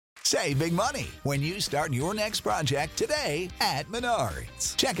Save big money when you start your next project today at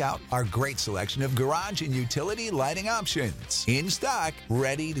Menards. Check out our great selection of garage and utility lighting options. In stock,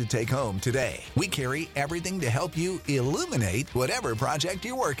 ready to take home today. We carry everything to help you illuminate whatever project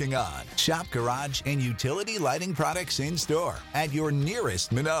you're working on. Shop garage and utility lighting products in store at your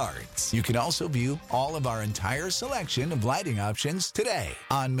nearest Menards. You can also view all of our entire selection of lighting options today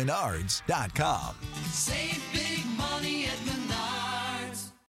on Menards.com. Save big money at Menards.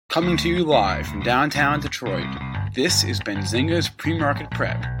 Coming to you live from downtown Detroit, this is Benzinga's Pre-Market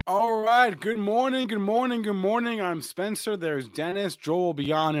Prep. All right, good morning. I'm Spencer. There's Dennis. Joel will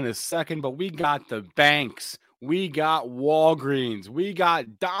be on in a second, but we got the banks. We got Walgreens. We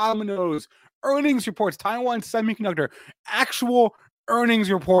got Domino's. Earnings reports, Taiwan Semiconductor, actual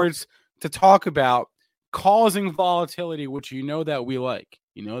earnings reports to talk about, causing volatility, which you know that we like.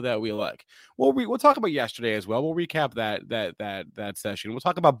 Well, we'll talk about yesterday as well. We'll recap that session. We'll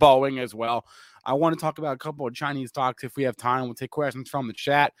talk about Boeing as well. I want to talk about a couple of Chinese stocks if we have time. We'll take questions from the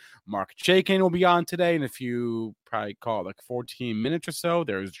chat. Mark Chaikin will be on today in a few, probably call it like 14 minutes or so.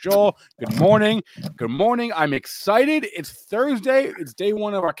 There's Joel. Good morning. I'm excited. It's Thursday. It's day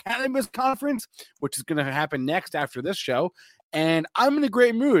one of our cannabis conference, which is going to happen next after this show. And I'm in a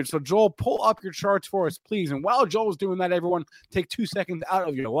great mood. So, Joel, pull up your charts for us, please. And while Joel's doing that, everyone, take 2 seconds out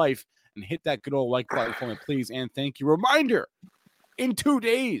of your life and hit that good old like button for me, please. And thank you. Reminder, in 2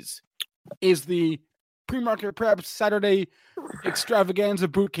 days is the Pre-Market Prep Saturday Extravaganza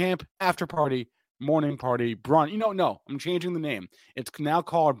Boot Camp After Party, Morning Party, Brunch. No, I'm changing the name. It's now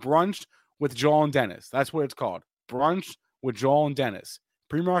called Brunch with Joel and Dennis. That's what it's called. Brunch with Joel and Dennis.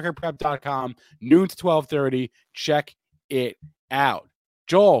 Premarketprep.com, noon to 12:30. Check it out.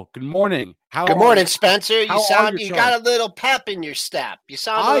 Joel, good morning. Good morning, Spencer. You got a little pep in your step. You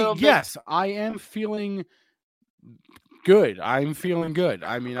sound a little bit. Yes, I am feeling good. I'm feeling good.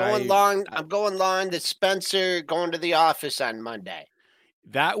 I mean, I'm going long to Spencer going to the office on Monday.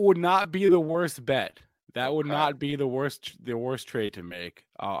 That would not be the worst bet. That would not be the worst trade to make.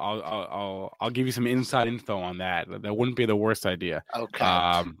 I'll give you some inside info on that. That wouldn't be the worst idea.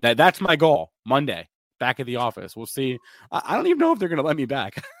 Okay. That's my goal. Monday. Back at the office. We'll see. I don't even know if they're going to let me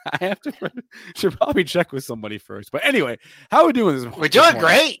back. Should probably check with somebody first. But anyway, how are we doing this morning? We're doing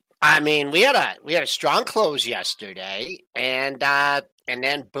great. I mean, we had a strong close yesterday, and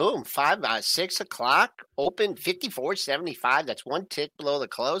then boom, 6 o'clock open 54.75. That's one tick below the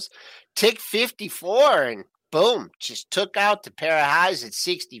close. Tick 54, and boom, just took out the pair of highs at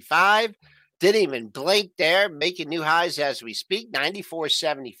 65. Didn't even blink there, making new highs as we speak.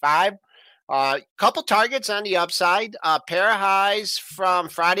 94.75. Couple targets on the upside, pair of highs from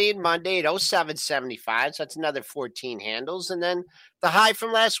Friday and Monday at 07.75. So that's another 14 handles. And then the high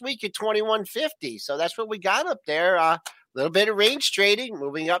from last week at 21.50. So that's what we got up there. A little bit of range trading,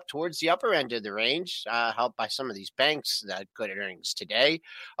 moving up towards the upper end of the range, helped by some of these banks that good earnings today.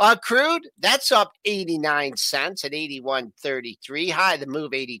 Crude, that's up 89 cents at 81.33. High the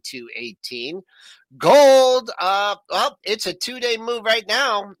move 82.18. Gold, it's a 2-day move right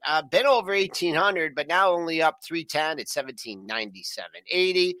now. Been over 1,800, but now only up 310 at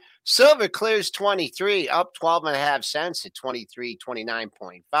 1797.80. Silver clears 23, up 12.5 cents at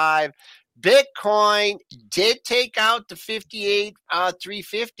 2329.5. Bitcoin did take out the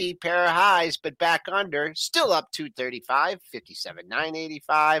 350 pair of highs, but back under, still up 235,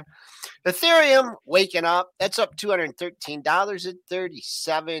 57,985. Ethereum waking up. That's up $213 at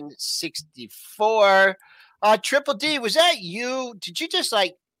 37.64. Triple D, was that you? Did you just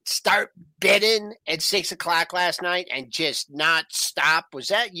start bidding at 6 o'clock last night and just not stop? Was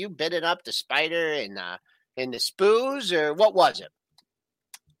that you bidding up the spider and the spoos, or what was it?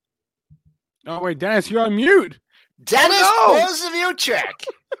 Oh, wait, Dennis, you're on mute. Dennis, close the mute trick.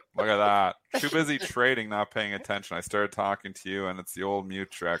 Look at that. Too busy trading, not paying attention. I started talking to you, and it's the old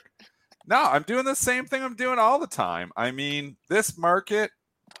mute trick. No, I'm doing the same thing I'm doing all the time. I mean, this market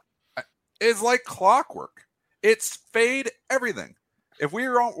is like clockwork. It's fade everything. If we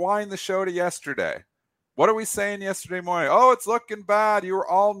don't wind the show to yesterday, what are we saying yesterday morning? Oh, it's looking bad. You were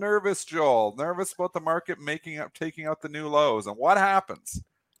all nervous, Joel. Nervous about the market taking out the new lows. And what happens?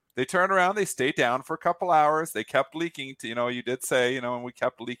 They turned around, they stayed down for a couple hours. They kept leaking to, you did say, and we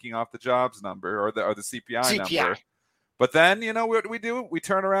kept leaking off the jobs number or the CPI number. But then, what we do? We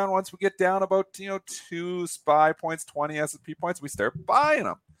turn around once we get down about, 2 SPY points, 20 S&P points, we start buying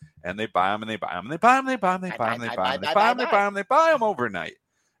them. And they buy them and they buy them and they buy them, they buy them, they buy them, they buy them, they buy them, they buy them, they buy them overnight.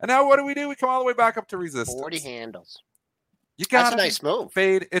 And now what do? We come all the way back up to resistance. 40 handles. You That's got a nice move.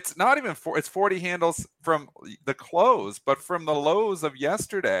 fade. It's not even it's 40 handles from the close, but from the lows of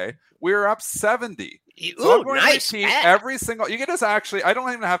yesterday, we were up 70. So I'm going Nice. to repeat every single. You can just actually. I don't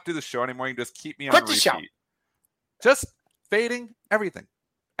even have to do the show anymore. You can just keep me on Quit the repeat. show. Just fading everything.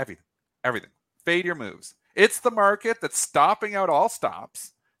 Fade your moves. It's the market that's stopping out all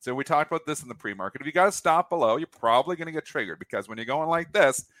stops. So we talked about this in the pre-market. If you got to stop below, you're probably going to get triggered because when you're going like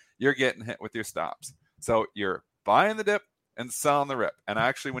this, you're getting hit with your stops. So you're buying the dip and selling the rip. And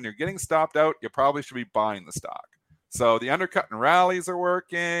actually, when you're getting stopped out, you probably should be buying the stock. So the undercut and rallies are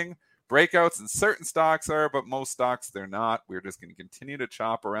working. Breakouts in certain stocks are, but most stocks, they're not. We're just going to continue to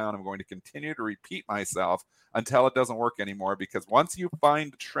chop around. I'm going to continue to repeat myself until it doesn't work anymore, because once you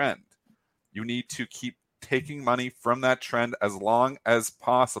find a trend, you need to keep taking money from that trend as long as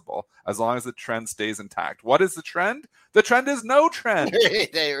possible, as long as the trend stays intact. What is the trend? The trend is no trend.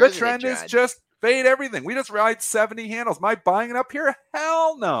 The trend is just fade everything. We just ride 70 handles. Am I buying it up here?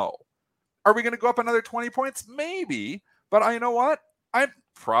 Hell no. Are we going to go up another 20 points? Maybe. But you know what?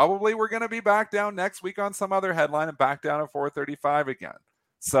 We're going to be back down next week on some other headline and back down at 435 again.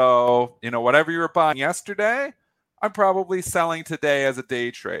 So, whatever you were buying yesterday, I'm probably selling today as a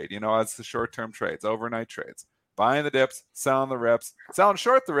day trade, as the short-term trades, overnight trades. Buying the dips, selling the rips, selling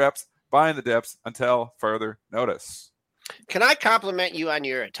short the rips, buying the dips until further notice. Can I compliment you on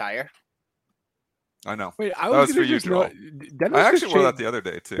your attire? I know. Wait, that was for you, Joel. I actually wore that the other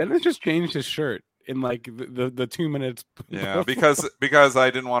day, too. Dennis just changed his shirt in like the 2 minutes. Yeah, because I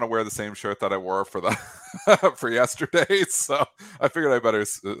didn't want to wear the same shirt that I wore for for yesterday, so I figured I better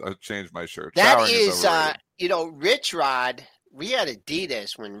change my shirt. That is Rich Rod. We had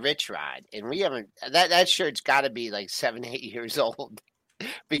Adidas when Rich Rod, and we haven't. That shirt's got to be like 7-8 years old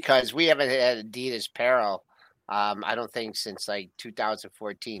because we haven't had Adidas apparel. I don't think since like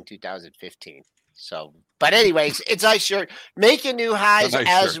 2014, 2015. So, but anyways, it's a nice shirt. Making new highs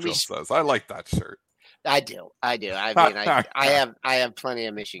as we says. I like that shirt. I do. I mean, I have plenty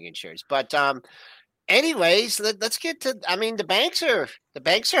of Michigan shirts, but anyways, let's get to. I mean, the banks are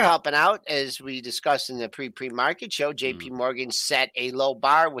helping out as we discussed in the pre-market show. J.P. Morgan set a low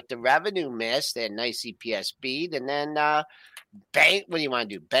bar with the revenue miss, that nice EPS beat, and then bank. What do you want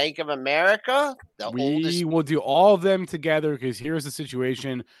to do? Bank of America, we will do all of them together because here's the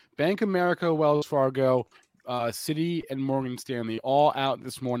situation: Bank of America, Wells Fargo, Citi, and Morgan Stanley all out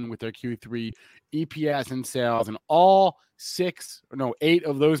this morning with their Q3 EPS and sales, and all 8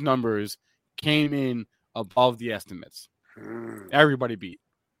 of those numbers came in above the estimates. Everybody beat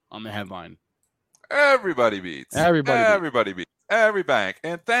on the headline. Everybody beats. Everybody beats. Every bank.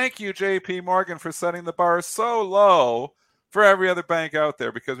 And thank you, JP Morgan, for setting the bar so low for every other bank out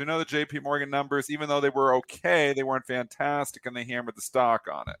there, because we know the JP Morgan numbers, even though they were okay, they weren't fantastic, and they hammered the stock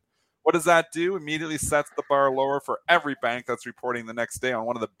on it. What does that do? Immediately sets the bar lower for every bank that's reporting the next day on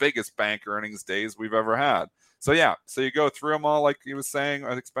one of the biggest bank earnings days we've ever had. So yeah, so you go through them all like he was saying,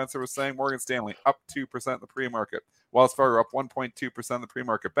 I think Spencer was saying. Morgan Stanley up 2% in the pre-market. Wells Fargo up 1.2% in the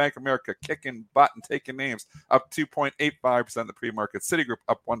pre-market. Bank of America kicking butt and taking names up 2.85% in the pre-market. Citigroup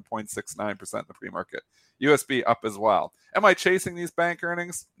up 1.69% in the pre-market. USB up as well. Am I chasing these bank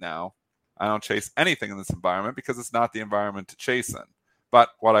earnings? No, I don't chase anything in this environment because it's not the environment to chase in. But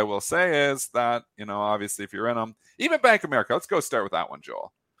what I will say is that, obviously if you're in them, even Bank of America, let's go start with that one,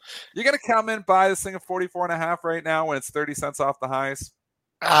 Joel. You're going to come in, buy this thing at 44.5 right now when it's 30 cents off the highs?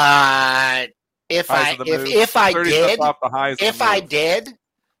 If I did,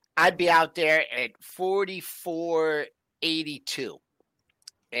 I'd be out there at 44.82.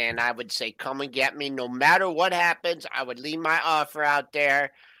 And I would say, come and get me. No matter what happens, I would leave my offer out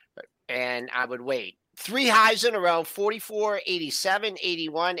there and I would wait. 3 highs in a row, 44, 87,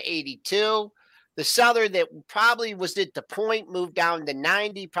 81, 82. The seller that probably was at the point moved down to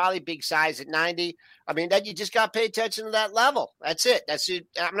 90, probably big size at 90. I mean, that you just got to pay attention to that level. That's it. That's it.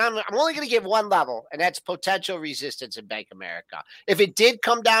 I'm only going to give one level, and that's potential resistance in Bank of America. If it did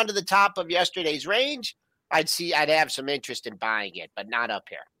come down to the top of yesterday's range, I'd have some interest in buying it, but not up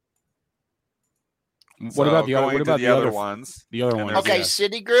here. What about the other ones? The other ones. Okay, yeah.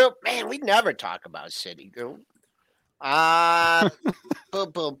 Citigroup. Man, we never talk about Citigroup.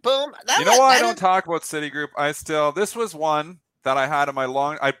 Boom, boom, boom. I don't talk about Citigroup? This was one that I had in my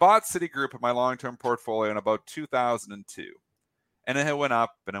I bought Citigroup in my long-term portfolio in about 2002. And it went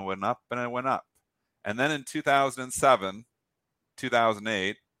up, and it went up, and it went up. And then in 2007,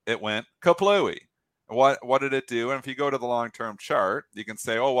 2008, it went kaplooey. What did it do? And if you go to the long-term chart, you can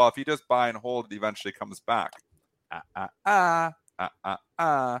say, oh, well, if you just buy and hold, it eventually comes back.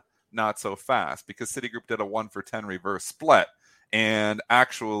 Not so fast, because Citigroup did a 1-for-10 reverse split. And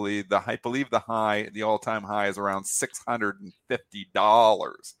actually, I believe the all-time high is around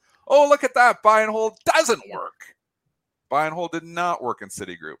 $650. Oh, look at that. Buy and hold doesn't work. Buy and hold did not work in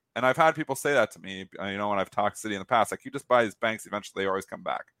Citigroup. And I've had people say that to me, when I've talked Citi in the past, like, you just buy these banks, eventually they always come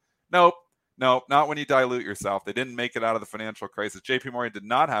back. Nope, not when you dilute yourself. They didn't make it out of the financial crisis. JP Morgan did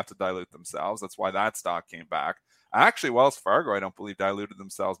not have to dilute themselves. That's why that stock came back. Actually, Wells Fargo, I don't believe, diluted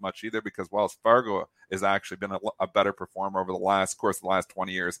themselves much either, because Wells Fargo has actually been a better performer over the last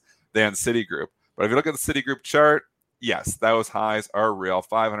 20 years than Citigroup. But if you look at the Citigroup chart, yes, those highs are real.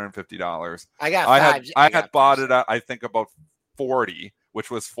 $550. I had bought it at, I think, about 40, which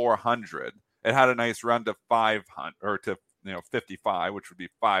was 400. It had a nice run to 500 or to 55, which would be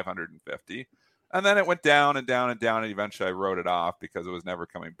 550. And then it went down and down and down, and eventually I wrote it off because it was never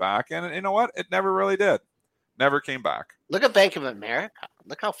coming back. And you know what? It never really did. Never came back. Look at Bank of America.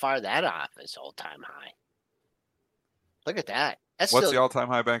 Look how far that off is all-time high. Look at that. What's the all-time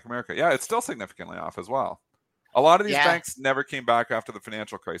high Bank of America? Yeah, it's still significantly off as well. A lot of these banks never came back after the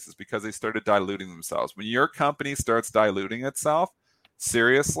financial crisis because they started diluting themselves. When your company starts diluting itself,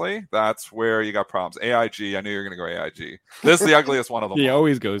 seriously, that's where you got problems. AIG, I knew you were going to go AIG. This is the ugliest one of them all. He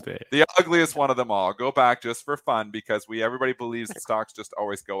always goes there. The ugliest one of them all. Go back just for fun because everybody believes the stocks just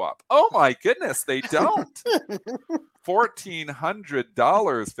always go up. Oh my goodness, they don't.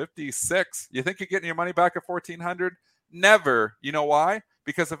 $1,400.56. You think you're getting your money back at $1,400? Never. You know why?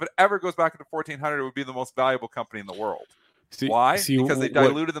 Because if it ever goes back into $1,400, it would be the most valuable company in the world. Why? Because they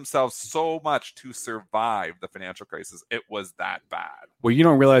diluted themselves so much to survive the financial crisis. It was that bad. What you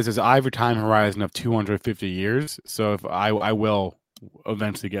don't realize is I have a time horizon of 250 years. So if I will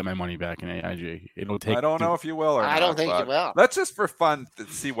eventually get my money back in AIG. It'll take. I don't know if you will or not. I don't think you will. Let's just for fun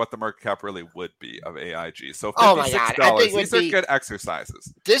see what the market cap really would be of AIG. So $56. Oh my God. I think these are good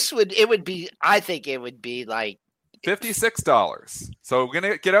exercises. I think it would be like $56. So we're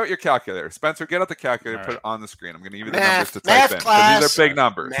gonna get out your calculator, Spencer. Get out the calculator, All put right. it on the screen. I'm gonna give you the numbers to type in because these are big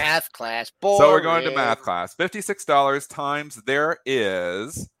numbers. Math class. So we're going to math class. $56 times there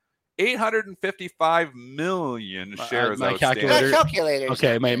is 855 million shares my outstanding. Calculators.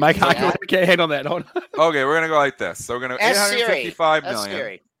 Okay, my calculator can't handle that. Hold on. Okay, we're gonna go like this. So we're gonna 855 That's million.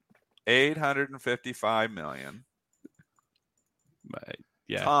 Siri. 855 million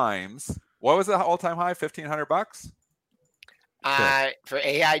Yeah. times. What was the all-time high? $1,500. For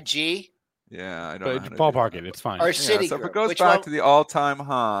AIG Yeah, I don't But know. how to ballpark do it. that. It's fine. or Yeah, Citigroup. so if it goes which back one, to the all-time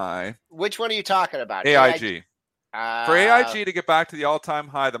high, which one are you talking about? AIG. For Uh, AIG to get back to the all-time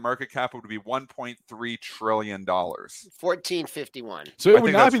high, the market cap would be $1.3 trillion. 1451. So I it would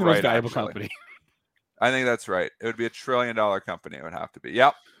think not that's be the most right, valuable actually. company. I think that's right. It would be $1 trillion company. It would have to be.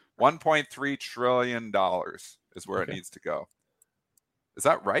 Yep. $1.3 trillion is where it Okay. needs to go. Is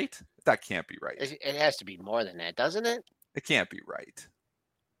that right? That can't be right. It has to be more than that, doesn't it? It can't be right.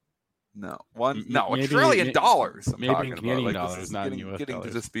 No. Maybe- $1 trillion. I'm maybe talking in about. Canadian Like, dollars, this is not in getting, US getting to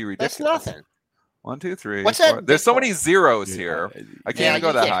dollars. just be That's ridiculous. nothing. 1, 2, 3. What's that 4. There's so big many zeros here. I can't Yeah, even go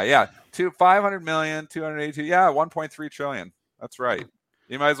you that can't. high. Yeah. 500 million, 282. Yeah, 1.3 trillion. That's right.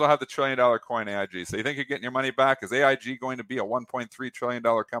 You might as well have the $1 trillion coin AIG. So you think you're getting your money back? Is AIG going to be a $1.3 trillion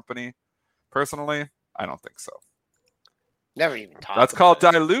company? Personally, I don't think so. Never even talked. That's about called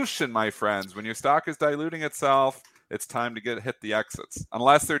it. dilution, my friends. When your stock is diluting itself, it's time to hit the exits,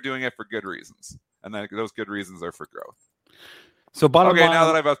 unless they're doing it for good reasons. And then those good reasons are for growth. So bottom Okay, line, now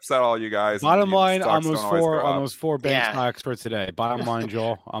that I've upset all you guys. bottom and line, stocks almost don't always go up. almost four bank Yeah. stocks for today. Bottom line,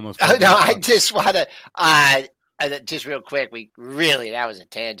 Joel, almost. Oh, four no, bank I stocks. just want to just real quick. That was a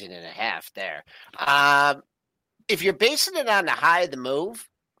tangent and a half there. If you're basing it on the high of the move,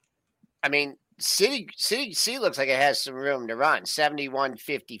 I mean, City looks like it has some room to run.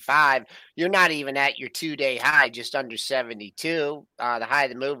 71.55. You're not even at your 2-day high, just under 72. The high of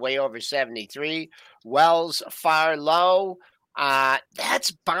the move, way over 73. Wells far low.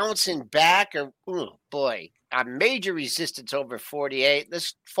 That's bouncing back. Oh boy, a major resistance over 48.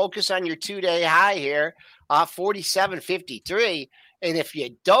 Let's focus on your 2-day high here. 47.53. And if you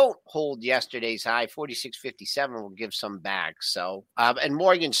don't hold yesterday's high, 46.57 will give some back. So, and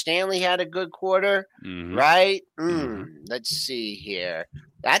Morgan Stanley had a good quarter, Mhm. right? Mhm. Let's see here.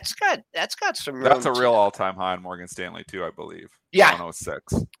 That's got some room. That's a to- real all-time high in Morgan Stanley too, I believe. Yeah.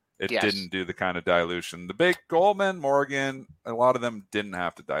 106. It Yes. didn't do the kind of dilution. The big Goldman, Morgan, a lot of them didn't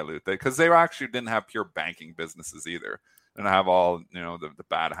have to dilute because they actually didn't have pure banking businesses either. They didn't have all the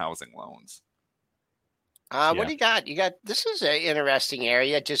bad housing loans. What do you got? This is an interesting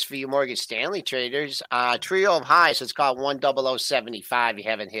area just for you Morgan Stanley traders. Trio of highs. It's called 10075. You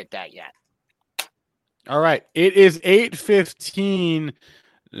haven't hit that yet. All right, it is 8:15.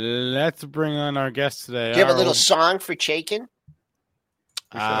 Let's bring on our guest today. Do you have a Our little old- song for Chaikin?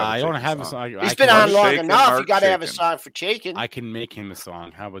 We should have a I don't Chaykin have a song. song. He's been on long Shaken, enough. You Mark got to have a Shaken. song for Chaykin. I can make him a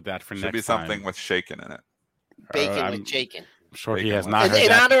song. How about that for Should next be something time? with shaken in it. Bacon I'm with Chaykin. sure he Bacon has with- not In, heard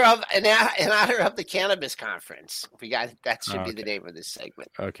in that. honor of the cannabis conference. We got that should be the Okay. name of this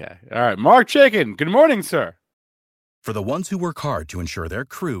segment. Okay. All right. Mark Chaykin. Good morning, sir. For the ones who work hard to ensure their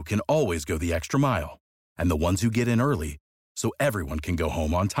crew can always go the extra mile, and the ones who get in early so everyone can go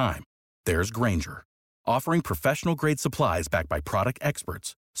home on time, there's Grainger, offering professional-grade supplies backed by product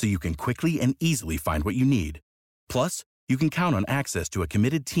experts so you can quickly and easily find what you need. Plus, you can count on access to a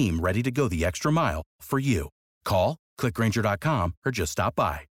committed team ready to go the extra mile for you. Call, click Grainger.com, or just stop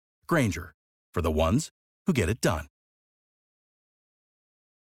by. Grainger, for the ones who get it done.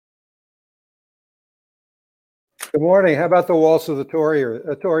 Good morning. How about the waltz of the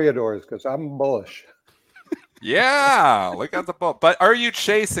Toreadors? Because I'm bullish. Yeah, look at the ball. But are you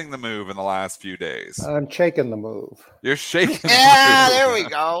chasing the move in the last few days? I'm shaking the move. You're shaking. Yeah, the there move. we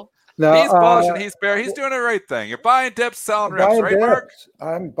go. No, He's bullish and he's bear. He's doing the right thing. You're buying dips, selling rips, buying right, Mark? dips.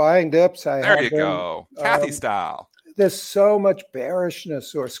 I'm buying dips. There you go, Kathy style. There's so much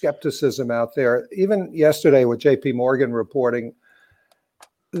bearishness or skepticism out there. Even yesterday with JP Morgan reporting,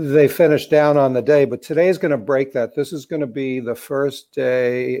 they finished down on the day, but today is going to break that. This is going to be the first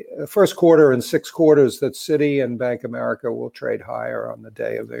quarter in 6 quarters that Citi and Bank of America will trade higher on the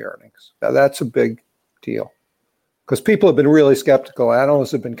day of the earnings. Now, that's a big deal because people have been really skeptical.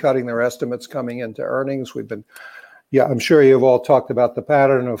 Analysts have been cutting their estimates coming into earnings. I'm sure you've all talked about the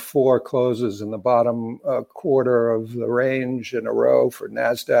pattern of 4 closes in the bottom quarter of the range in a row for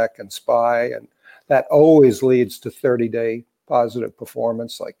NASDAQ and SPY, and that always leads to 30-day positive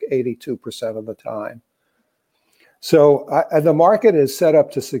performance, like 82% of the time. So the market is set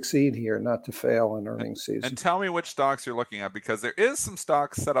up to succeed here, not to fail in earnings season. And tell me which stocks you're looking at, because there is some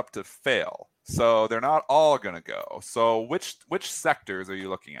stocks set up to fail. So they're not all going to go. So which sectors are you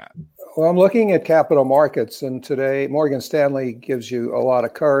looking at? Well, I'm looking at capital markets, and today Morgan Stanley gives you a lot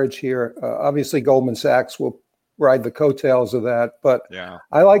of courage here. Obviously, Goldman Sachs will ride the coattails of that, but Yeah.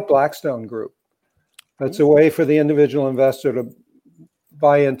 I like Blackstone Group. That's a way for the individual investor to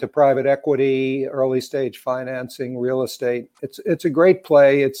buy into private equity, early stage financing, real estate. It's a great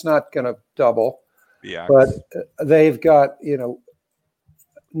play. It's not going to double, BX. but they've got,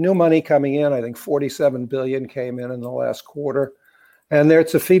 new money coming in. I think 47 billion came in the last quarter. And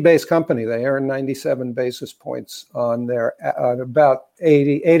it's a fee-based company. They earn 97 basis points on about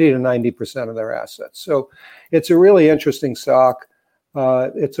 80 to 90% of their assets. So it's a really interesting stock.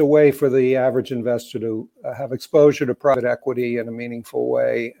 It's a way for the average investor to have exposure to private equity in a meaningful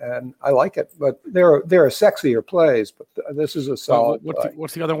way, and I like it. But there are sexier plays, but this is a solid play.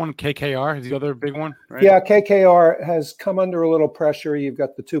 What's the other one? KKR is the other big one, right? Yeah, KKR has come under a little pressure. You've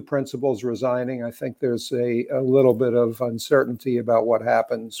got the 2 principals resigning. I think there's a little bit of uncertainty about what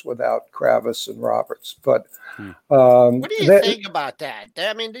happens without Kravis and Roberts. But What do you think about that?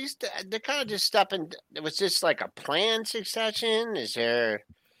 I mean, they're kind of just stepping. Was this like a planned succession? Is there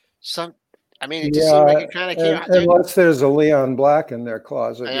some? I mean, it just seemed like it kind of came out. Unless there's a Leon Black in their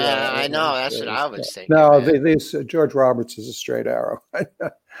closet. Yeah, I know. That's what I was thinking. No, man. George Roberts is a straight arrow.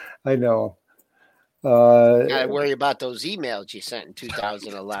 I know. Gotta worry about those emails you sent in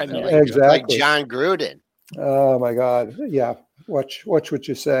 2011. Exactly. Like John Gruden. Oh my God. Yeah. Watch what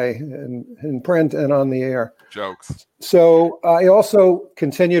you say in print and on the air. Jokes. So I also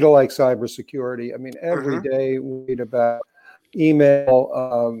continue to like cybersecurity. I mean, every day we read about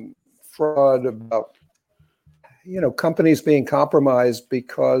email fraud, about companies being compromised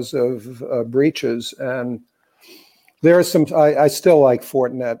because of breaches. And there are some. I still like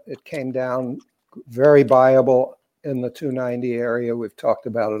Fortinet. It came down very viable in the 290 area. We've talked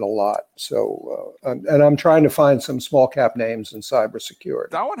about it a lot. So, and I'm trying to find some small cap names in cybersecurity.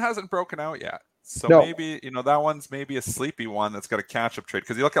 That one hasn't broken out yet. So No. maybe, that one's maybe a sleepy one that's got a catch-up trade.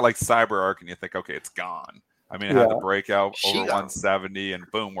 Because you look at like CyberArk and you think, okay, it's gone. I mean, it had the breakout over 170 and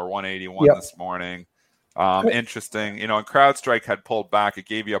boom, we're 181 this morning. Interesting. And CrowdStrike had pulled back. It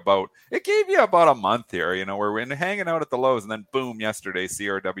gave you about a month here, where we're hanging out at the lows, and then boom, yesterday,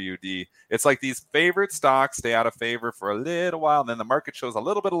 CRWD. It's like these favorite stocks stay out of favor for a little while, and then the market shows a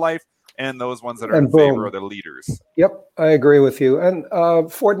little bit of life, and those ones that are in favor are the leaders. Yep, I agree with you. And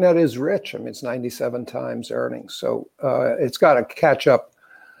Fortinet is rich. I mean, it's 97 times earnings. So it's got to catch up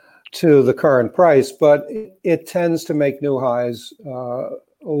to the current price, but it tends to make new highs a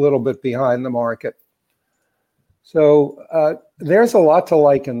little bit behind the market. So there's a lot to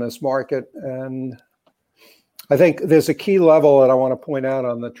like in this market. And I think there's a key level that I want to point out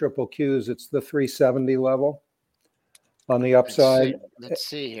on the triple Qs. It's the 370 level. on the upside. Let's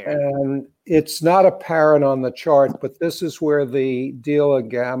see here. And it's not apparent on the chart, but this is where the deal of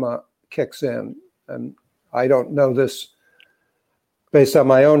gamma kicks in. And I don't know this based on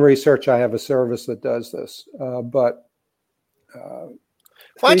my own research. I have a service that does this, but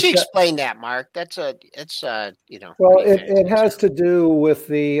why don't you explain that, Mark? It's you know. Well, it has to do with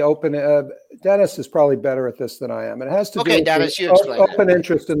the open. Dennis is probably better at this than I am. It has to do with Dennis, the you explain open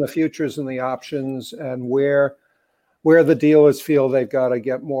interest in the futures and the options, and where the dealers feel they've got to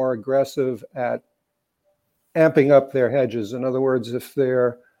get more aggressive at amping up their hedges. In other words, if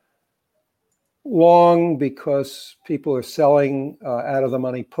they're long because people are selling out of the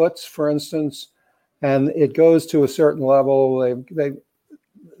money puts, for instance, and it goes to a certain level,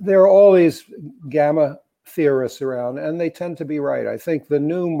 there are all these gamma theorists around, and they tend to be right. I think the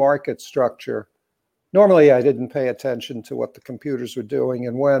new market structure, normally I didn't pay attention to what the computers were doing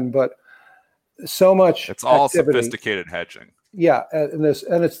and when, but so much it's all activity. Sophisticated hedging. Yeah, and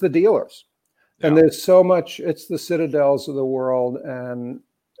it's the dealers. Yeah. And there's so much, it's the Citadels of the world and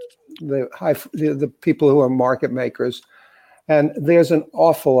the people who are market makers. And there's an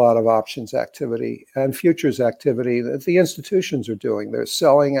awful lot of options activity and futures activity that the institutions are doing. They're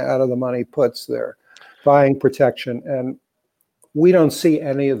selling out of the money puts, they're buying protection. And we don't see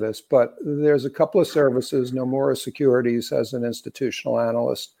any of this, but there's a couple of services. Nomura Securities has an institutional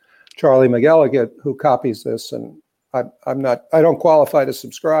analyst, Charlie McElligott, who copies this. And I don't qualify to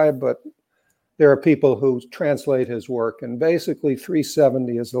subscribe, but there are people who translate his work. And basically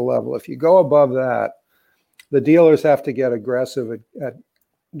 370 is the level. If you go above that, the dealers have to get aggressive at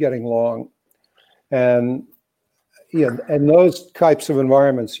getting long. And and those types of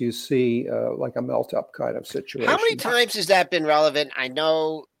environments you see like a melt up kind of situation. How many times has that been relevant? I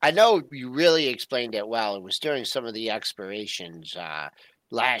know you really explained it well. It was during some of the expirations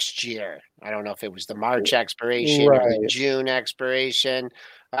last year. I don't know if it was the March expiration or the June expiration.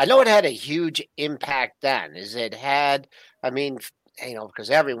 I know it had a huge impact then. Because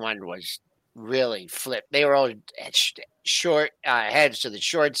everyone was really flipped. They were all short heads to the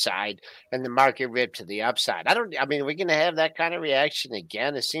short side, and the market ripped to the upside. Are we going to have that kind of reaction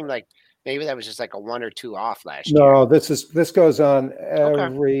again? It seemed like maybe that was just like a 1 or 2 off last year. No, this goes on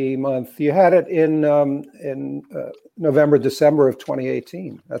every month. You had it in November, December of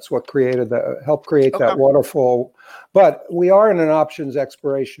 2018. That's what helped create that waterfall. But we are in an options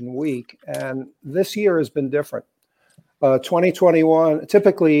expiration week, and this year has been different. 2021,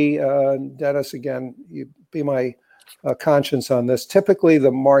 typically, Dennis, again, you be my conscience on this. Typically, the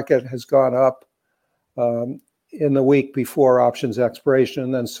market has gone up in the week before options expiration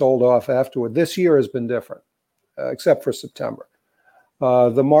and then sold off afterward. This year has been different, except for September.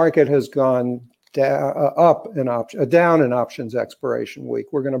 The market has gone down in options expiration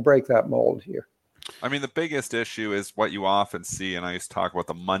week. We're going to break that mold here. I mean, the biggest issue is what you often see, and I used to talk about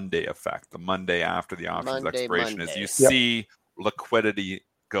the Monday effect, the Monday after the options expiration, is you see liquidity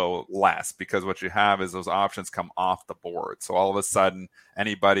go less because what you have is those options come off the board. So all of a sudden,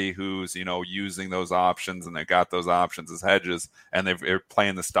 anybody who's, using those options and they got those options as hedges and they're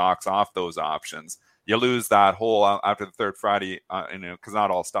playing the stocks off those options, you lose that whole, after the third Friday, because not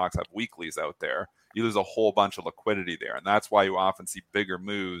all stocks have weeklies out there, you lose a whole bunch of liquidity there. And that's why you often see bigger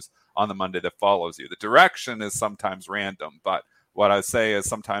moves on the Monday that follows you. The direction is sometimes random, but what I say is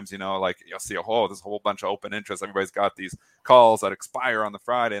sometimes, like you'll see there's a whole bunch of open interest. Everybody's got these calls that expire on the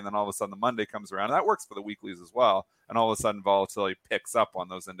Friday, and then all of a sudden the Monday comes around. And that works for the weeklies as well. And all of a sudden volatility picks up on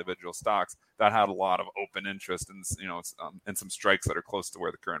those individual stocks that had a lot of open interest and, and some strikes that are close to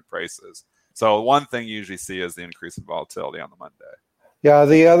where the current price is. So one thing you usually see is the increase in volatility on the Monday. Yeah,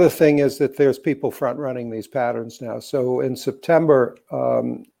 the other thing is that there's people front running these patterns now. So in September,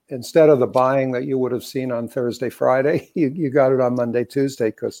 instead of the buying that you would have seen on Thursday, Friday, you got it on Monday,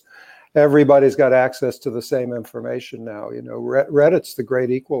 Tuesday, because everybody's got access to the same information now. Reddit's the great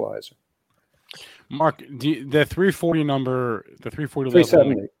equalizer. Mark, the 340 number, the 340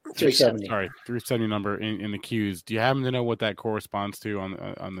 370. 370. Sorry, 370 number in the Qs. Do you happen to know what that corresponds to on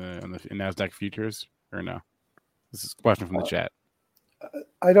the NASDAQ futures or no? This is a question from the chat.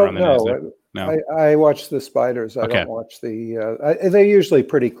 I don't know. No. I watch the spiders. I don't watch they're usually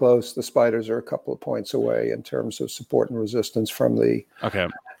pretty close. The spiders are a couple of points away in terms of support and resistance from the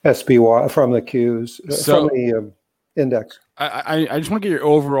SPY, from the Qs, from the index. I just want to get your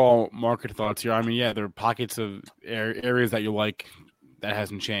overall market thoughts here. I mean, there are pockets of areas that you like that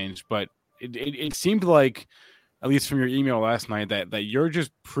hasn't changed, but it seemed like, at least from your email last night, that you're just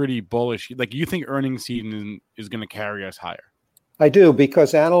pretty bullish. Like you think earnings season is going to carry us higher. I do,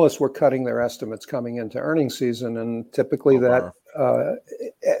 because analysts were cutting their estimates coming into earnings season, and typically that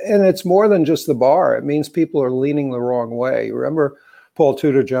and it's more than just the bar. It means people are leaning the wrong way. Remember Paul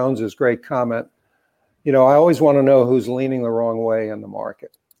Tudor Jones's great comment, I always want to know who's leaning the wrong way in the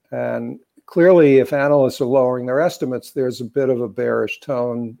market. And clearly, if analysts are lowering their estimates, there's a bit of a bearish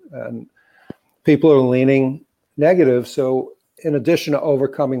tone and people are leaning negative. So in addition to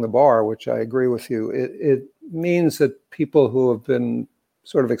overcoming the bar, which I agree with you, it means that people who have been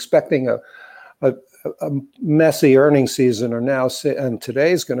sort of expecting a messy earnings season are now, and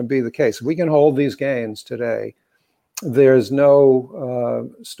today's going to be the case. If we can hold these gains today, there's no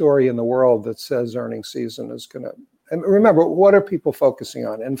story in the world that says earnings season is going to. And remember, what are people focusing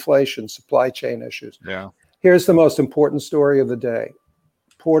on? Inflation, supply chain issues. Yeah. Here's the most important story of the day.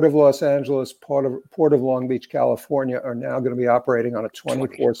 Port of Los Angeles, Port of Long Beach, California are now going to be operating on a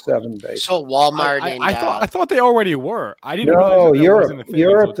 24/7 basis. So Walmart I thought they already were. I didn't know. No,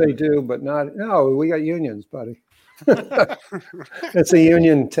 Europe they do, but not. No, we got unions, buddy. It's a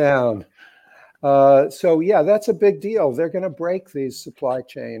union town. So yeah, that's a big deal. They're going to break these supply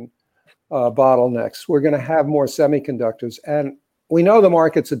chain bottlenecks. We're going to have more semiconductors, and we know the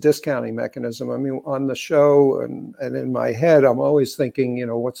market's a discounting mechanism. I mean, on the show and in my head, I'm always thinking,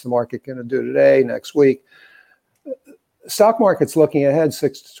 what's the market going to do today, next week? Stock market's looking ahead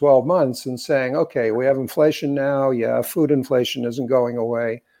 6 to 12 months and saying, okay, we have inflation now. Yeah, food inflation isn't going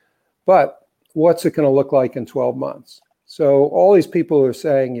away, but what's it going to look like in 12 months? So all these people are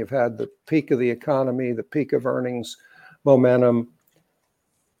saying you've had the peak of the economy, the peak of earnings momentum.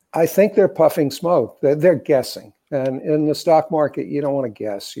 I think they're puffing smoke. They're guessing. And in the stock market, you don't want to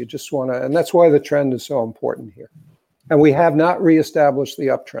guess. You just want to, and that's why the trend is so important here. And we have not reestablished the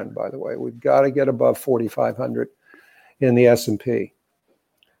uptrend, by the way. We've got to get above 4,500 in the S&P.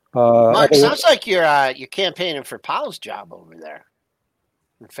 Mark, sounds like you're campaigning for Powell's job over there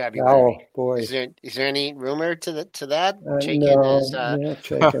in February. Oh boy! Is there any rumor to that? No.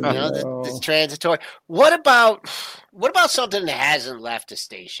 This transitory. What about something that hasn't left the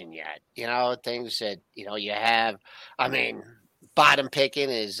station yet? Things that you have. I mean, bottom picking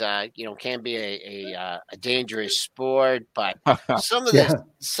is can be a dangerous sport, but some of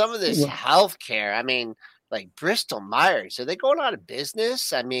this healthcare. I mean, like Bristol Myers, are they going out of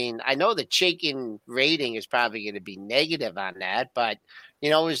business? I mean, I know the Chaikin rating is probably going to be negative on that, but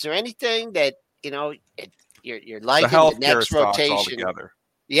is there anything that you're liking the next rotation? Altogether.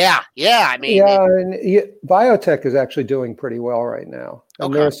 Yeah. I mean, biotech is actually doing pretty well right now.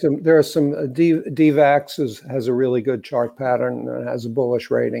 And there are some DVAX has a really good chart pattern and has a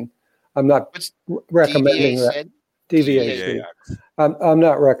bullish rating. I'm not recommending that. DVAC. I'm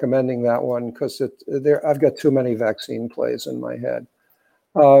not recommending that one because I've got too many vaccine plays in my head.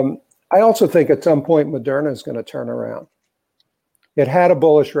 I also think at some point Moderna is going to turn around. It had a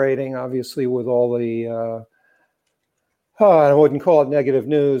bullish rating, obviously, with all the I wouldn't call it negative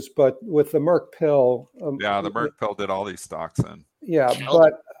news, but with the Merck pill. The Merck pill did all these stocks in. Yeah,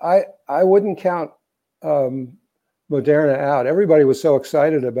 but I wouldn't count Moderna out. Everybody was so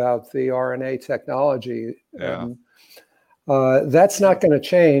excited about the RNA technology. Yeah. That's not going to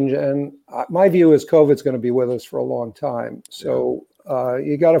change. And my view is COVID's going to be with us for a long time. So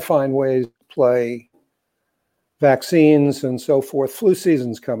you got to find ways to play vaccines and so forth. Flu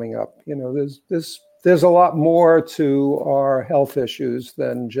season's coming up. There's a lot more to our health issues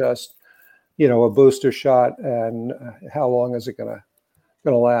than just, a booster shot and how long is it going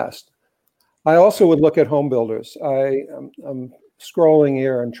to last. I also would look at home builders. I'm scrolling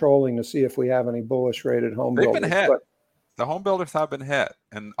here and trolling to see if we have any bullish rated home builders. They've been hit. The home builders have been hit.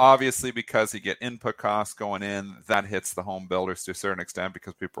 And obviously because you get input costs going in, that hits the home builders to a certain extent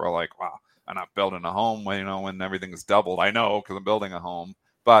because people are like, wow, I'm not building a home when everything's doubled. I know because I'm building a home.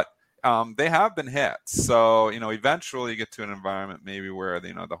 But they have been hit. So, eventually you get to an environment maybe where,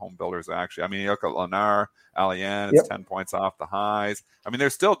 the home builders are actually, I mean, you look at Lennar, Allianz, it's 10 points off the highs. I mean, they're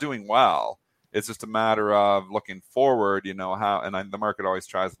still doing well. It's just a matter of looking forward, how, and the market always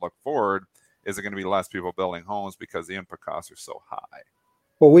tries to look forward. Is it going to be less people building homes because the input costs are so high?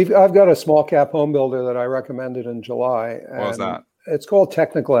 Well, I've got a small cap home builder that I recommended in July. What was that? It's called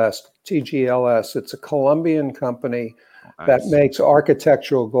Technoglass, TGLS. It's a Colombian company that makes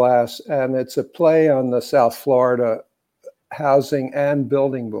architectural glass, and it's a play on the South Florida housing and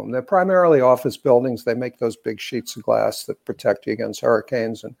building boom. They're primarily office buildings. They make those big sheets of glass that protect you against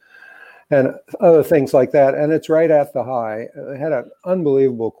hurricanes and other things like that. And it's right at the high. It had an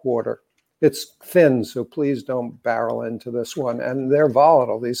unbelievable quarter. It's thin, so please don't barrel into this one. And they're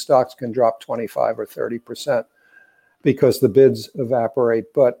volatile. These stocks can drop 25 or 30% because the bids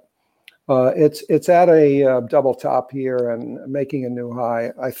evaporate. But it's at a double top here and making a new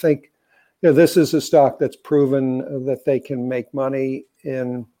high. I think this is a stock that's proven that they can make money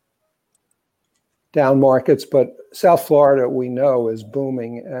in down markets, but South Florida, we know, is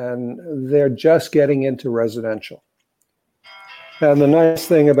booming, and they're just getting into residential. And the nice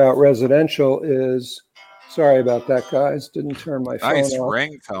thing about residential is, sorry about that, guys, didn't turn my phone Nice off.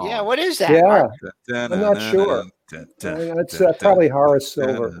 ringtone. Yeah, what is that? Yeah, Mark? I'm not sure. It's probably Horace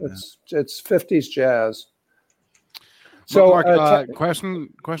Silver. It's 50s jazz. So, So, Mark, question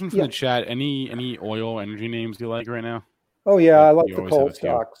from yeah. the chat. Any oil energy names you like right now? Oh yeah, I like You the always coal have a few.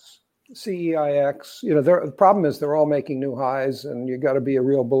 stocks. CEIX. The problem is they're all making new highs, and you got to be a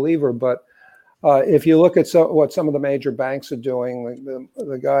real believer. But if you look at what some of the major banks are doing,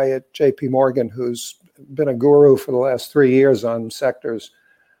 the guy at J.P. Morgan, who's been a guru for the last 3 years on sectors,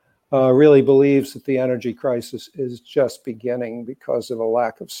 really believes that the energy crisis is just beginning because of a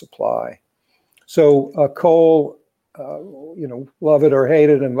lack of supply. So coal, love it or hate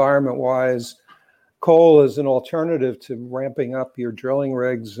it, environment-wise, coal is an alternative to ramping up your drilling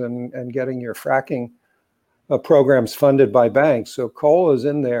rigs and getting your fracking programs funded by banks. So coal is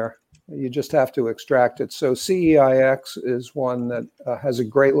in there. You just have to extract it. So CEIX is one that has a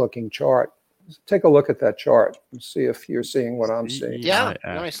great looking chart. Take a look at that chart and see if you're seeing what I'm seeing. Yeah,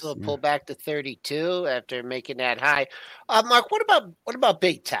 CEIX, nice little yeah. pullback to 32 after making that high. Mark, what about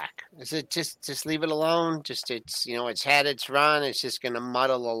big tech? Is it just leave it alone? Just it's had its run. It's just going to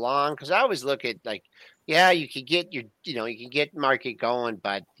muddle along. Because I always look at you can get you can get market going,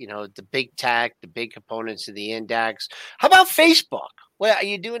 but the big tech, the big components of the index. How about Facebook? Well, are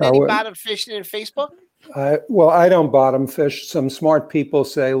you doing any bottom fishing in Facebook? I don't bottom fish. Some smart people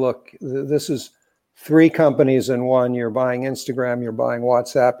say, look, this is 3 companies in one. You're buying Instagram, you're buying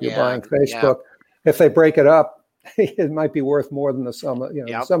WhatsApp, you're buying Facebook. Yeah. If they break it up, it might be worth more than the sum.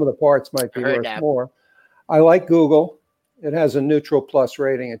 Some of the parts might be worth more. I like Google. It has a neutral plus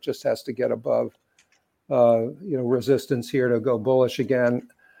rating. It just has to get above, resistance here to go bullish again.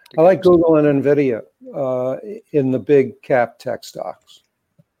 I like Google and NVIDIA in the big cap tech stocks.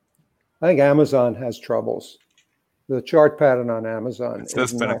 I think Amazon has troubles. The chart pattern on Amazon. It's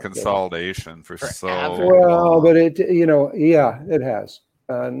just been a consolidation for so well, long. but it has.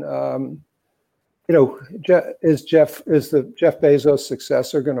 And is the Jeff Bezos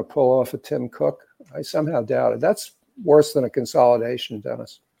successor going to pull off a Tim Cook? I somehow doubt it. That's worse than a consolidation,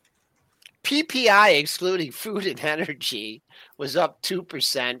 Dennis. PPI, excluding food and energy, was up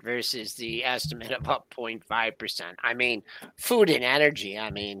 2% versus the estimate of up 0.5%. I mean, food and energy,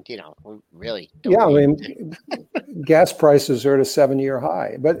 really. Gas prices are at a 7-year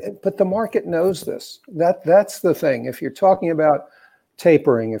high, but the market knows this. That's the thing. If you're talking about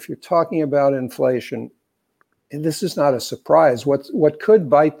tapering, if you're talking about inflation, this is not a surprise. What could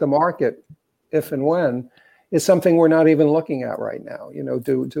bite the market, if and when, is something we're not even looking at right now.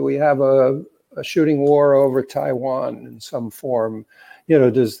 Do we have a shooting war over Taiwan in some form?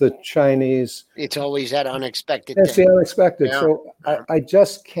 Does the Chinese? It's always that unexpected. It's thing. the unexpected. Yeah. So I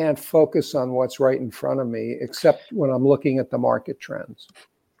just can't focus on what's right in front of me, except when I'm looking at the market trends.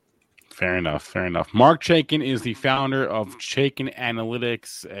 Fair enough. Mark Chaikin is the founder of Chaikin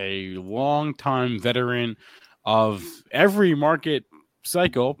Analytics, a longtime veteran of every market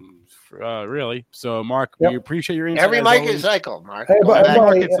cycle. Really. So, Mark, we appreciate your insight. Every market cycle, Mark. Hey, by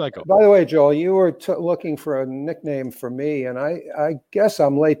cycle. the way, Joel, you were looking for a nickname for me, and I guess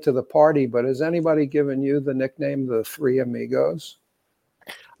I'm late to the party, but has anybody given you the nickname the Three Amigos?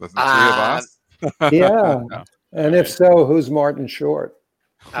 The 3 of us? Yeah. No. And if so, who's Martin Short?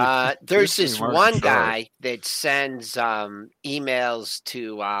 There's this one guy that sends emails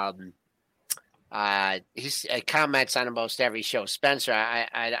to he comments on almost every show. Spencer,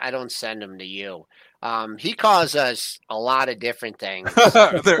 I don't send them to you. He calls us a lot of different things.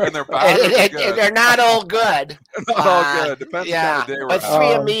 they're bad. They're not all good. Not all good. Depends on the day we're but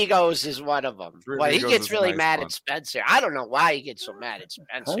Three Amigos is one of them. Well, he gets really mad at Spencer. I don't know why he gets so mad at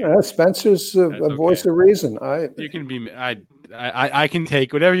Spencer. I don't know. Spencer's a voice of reason. You can be. I can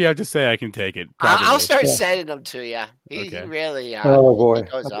take whatever you have to say. I can take it. I'll start sending them to you. He really. Oh boy.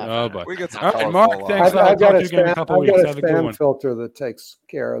 Oh boy. We get some all right, Mark. Thanks. I've got a spam filter that takes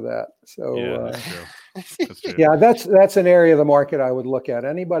care of that. So that's true. That's true. Yeah, that's an area of the market I would look at.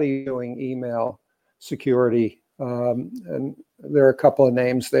 Anybody doing email security, and there are a couple of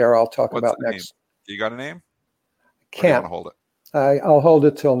names there I'll talk about next. You got a name? Can't hold it. I'll hold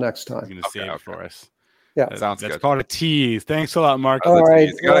it till next time. You're gonna save it for us. Yeah, sounds good. That's called a tease. Thanks a lot, Mark. All right,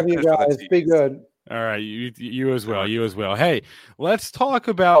 love you guys. Be good. All right, you as well. You as well. Hey, let's talk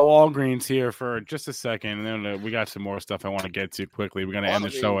about Walgreens here for just a second, and then we got some more stuff I want to get to quickly. We're going to end the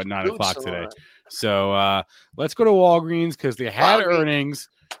show at 9 o'clock today. So let's go to Walgreens because they had earnings.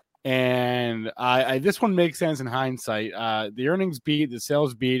 And I this one makes sense in hindsight. The earnings beat, the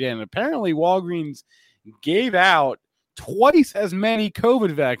sales beat, and apparently Walgreens gave out twice as many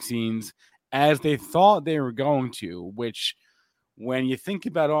COVID vaccines as they thought they were going to, which when you think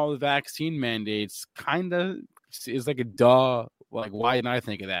about all the vaccine mandates, kind of is like a duh. Like, why didn't I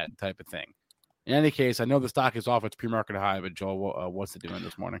think of that type of thing? In any case, I know the stock is off its pre-market high, but Joel, what's it doing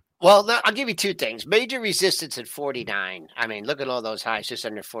this morning? Well, I'll give you two things. Major resistance at 49. I mean, look at all those highs just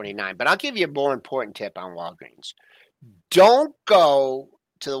under 49. But I'll give you a more important tip on Walgreens. Don't go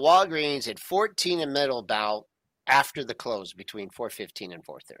to the Walgreens at 14 and middle bout after the close between 4:15 and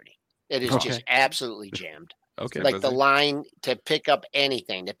 4:30. It is just absolutely jammed. Okay. Like the line to pick up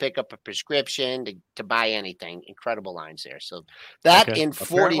anything, to pick up a prescription, to buy anything. Incredible lines there. So that in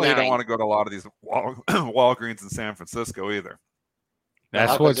 49. You don't want to go to a lot of these Walgreens in San Francisco either.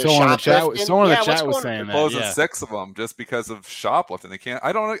 That's what someone in the chat was saying. Closing 6 of them just because of shoplifting. They can't.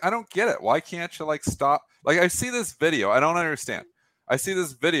 I don't get it. Why can't you stop? I see this video. I don't understand. I see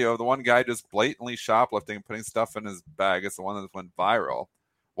this video of the one guy just blatantly shoplifting and putting stuff in his bag. It's the one that went viral.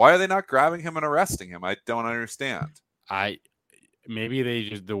 Why are they not grabbing him and arresting him? I don't understand. Maybe they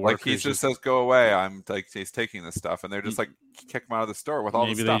just the workers he just says go away. He's taking this stuff, and they're just kick him out of the store with all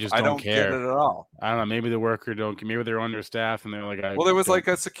the stuff. Just I don't care. get it at all. I don't know. Maybe the worker don't. Maybe they're understaffed and they're like. Well, there was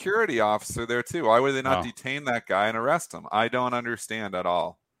a security officer there too. Why would they not detain that guy and arrest him? I don't understand at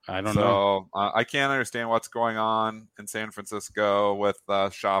all. I don't know. I can't understand what's going on in San Francisco with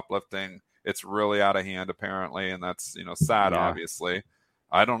shoplifting. It's really out of hand apparently, and that's sad. Obviously.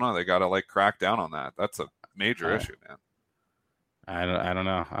 I don't know. They got to crack down on that. That's a major issue, man. I don't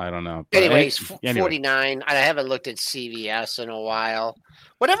know. But anyways, 49. I haven't looked at CVS in a while.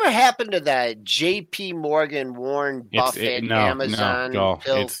 Whatever happened to that J.P. Morgan, Warren Buffett, Amazon? No.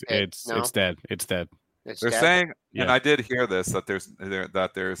 It's dead. It's dead. They're saying, and I did hear this,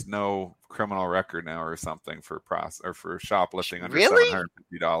 that there's no criminal record now or something for shoplifting under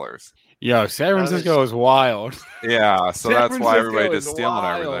 $750. Yo, San Francisco is wild. Yeah, so that's why everybody is stealing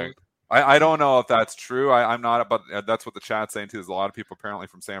everything. I don't know if that's true. I'm not, but that's what the chat's saying too. There's a lot of people apparently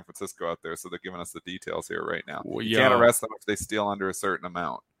from San Francisco out there, so they're giving us the details here right now. You can't arrest them if they steal under a certain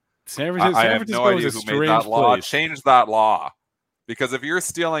amount. San Francisco, I have no idea who made that law. Change that law. Because if you're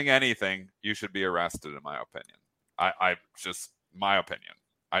stealing anything, you should be arrested, in my opinion. I just my opinion.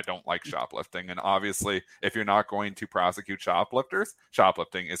 I don't like shoplifting, and obviously, if you're not going to prosecute shoplifters,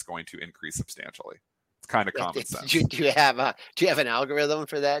 shoplifting is going to increase substantially. It's kind of common sense. Do you have an algorithm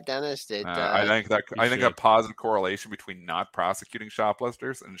for that, Dennis? I think a positive correlation between not prosecuting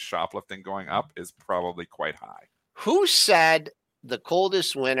shoplifters and shoplifting going up is probably quite high. Who said the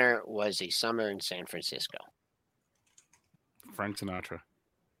coldest winter was a summer in San Francisco? Frank Sinatra.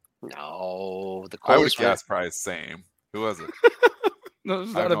 No, the coldest. I would guess probably the same. Who was it? No,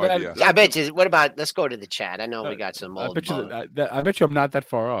 it's not a bad idea. I bet you. What about? Let's go to the chat. I know we got some old. I bet you I'm not that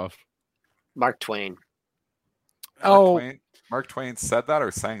far off. Mark Twain. Mark Twain said that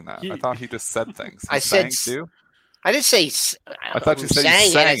or sang that? I thought he just said things. I said too. I didn't say. I thought you said he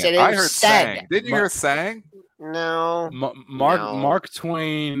sang. I said I heard sang. Didn't you hear sang? No. Mark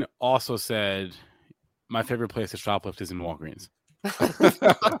Twain also said, "My favorite place to shoplift is in Walgreens."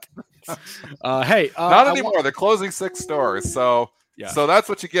 Not anymore. They're closing 6 stores, so that's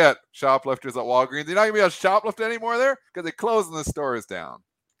what you get. Shoplifters at Walgreens. You're not gonna be able to shoplift anymore there because they're closing the stores down.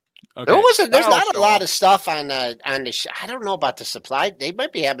 Okay. There's not a lot of stuff on the. I don't know about the supply. They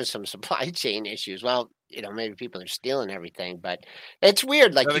might be having some supply chain issues. Well, maybe people are stealing everything, but it's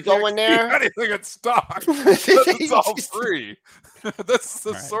weird. Like you go in there, anything in stock. It's all free. That's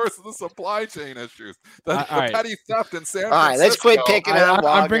the source of the supply chain issues. The petty theft in San Francisco. All right, let's quit picking on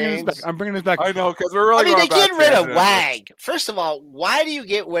Walgreens. I'm bringing this back. I know, because we're really. They get rid of WAG. First of all, why do you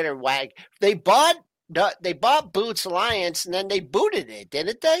get rid of WAG? They bought Boots Alliance and then they booted it,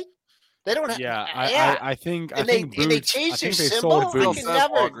 didn't they? They don't have. Yeah, I think. Boots, they changed their symbol. Sold Boots.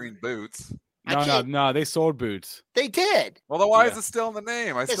 Walgreens Boots. No, they sold Boots. They did. Well, then why is it still in the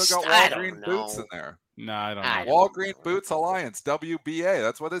name? I still got Walgreens Boots in there. No, I don't know. Walgreens Boots Alliance, WBA.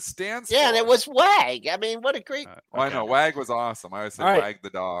 That's what it stands for. Yeah, and it was WAG. I mean, what a great. I know. WAG was awesome. I always say WAG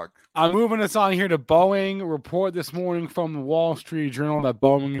the dog. I'm moving us on here to Boeing. Report this morning from the Wall Street Journal that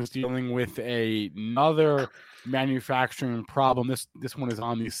Boeing is dealing with another manufacturing problem. This one is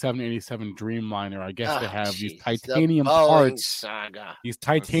on the 787 Dreamliner. I guess they have these titanium parts. Saga. These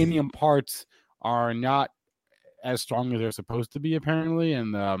titanium parts are not as strong as they're supposed to be, apparently,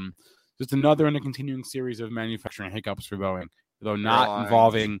 and just another in a continuing series of manufacturing hiccups for Boeing, though not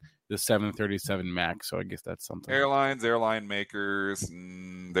involving the 737 MAX. So I guess that's something. Airline makers.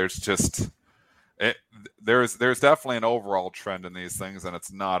 There's just there's definitely an overall trend in these things, and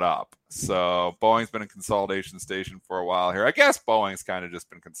it's not up. So Boeing's been in consolidation station for a while here. I guess Boeing's kind of just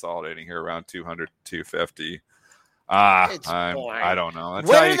been consolidating here around 200 to 250. I don't know.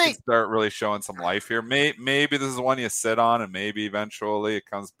 That's how you can start really showing some life here. Maybe this is one you sit on, and maybe eventually it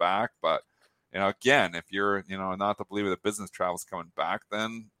comes back. But again, if you're not the believer that business travel is coming back,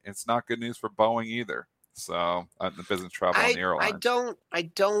 then it's not good news for Boeing either. So the business travel on the airline. I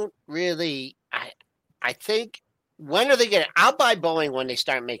don't really. I think when are they going to? I'll buy Boeing when they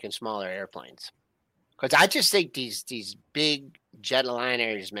start making smaller airplanes, because I just think these big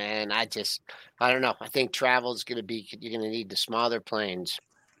jetliners, man. I don't know. I think travel is going to be. You're going to need the smaller planes.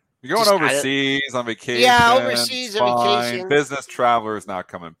 You're going overseas on vacation. Yeah, overseas on vacation. Business traveler is not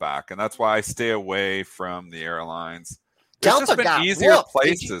coming back, and that's why I stay away from the airlines. There's just been easier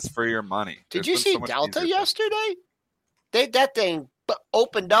places for your money. Did you see Delta yesterday? That thing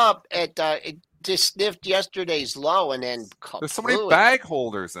opened up at it just sniffed yesterday's low, and then there's so many bag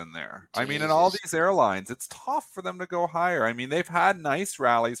holders in there. Jesus. I mean, in all these airlines, it's tough for them to go higher. I mean, they've had nice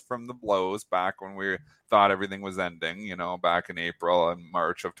rallies from the lows back when we thought everything was ending, back in April and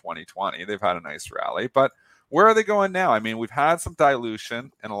March of 2020. They've had a nice rally, but where are they going now? I mean, we've had some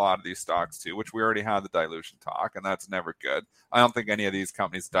dilution in a lot of these stocks too, which we already had the dilution talk, and that's never good. I don't think any of these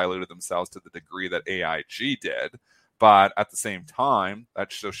companies diluted themselves to the degree that AIG did. But at the same time,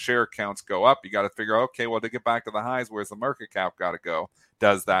 so share counts go up. You got to figure, okay, well, to get back to the highs, where's the market cap got to go?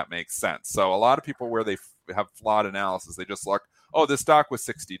 Does that make sense? So a lot of people where they have flawed analysis, they just look, oh, this stock was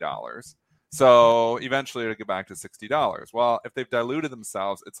 $60. So eventually it'll get back to $60. Well, if they've diluted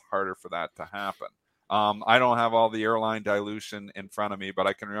themselves, it's harder for that to happen. I don't have all the airline dilution in front of me, but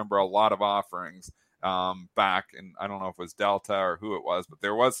I can remember a lot of offerings back, and I don't know if it was Delta or who it was, but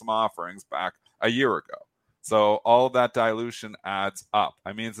there was some offerings back a year ago. So all of that dilution adds up.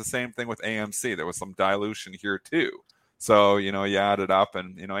 I mean, it's the same thing with AMC. There was some dilution here too. So, you add it up,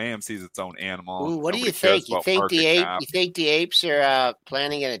 and, AMC is its own animal. Ooh, what do you think? You think the apes are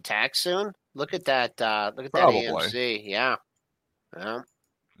planning an attack soon? Look at that. Look at Probably. that AMC. Yeah.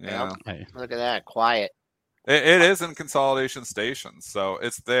 Yeah. Look at that. Quiet. It is in consolidation stations. So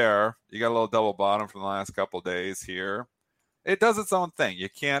it's there. You got a little double bottom from the last couple of days here. It does its own thing. You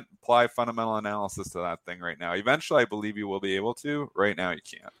can't apply fundamental analysis to that thing right now. Eventually, I believe you will be able to. Right now, you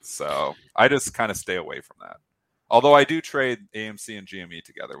can't. So I just kind of stay away from that. Although I do trade AMC and GME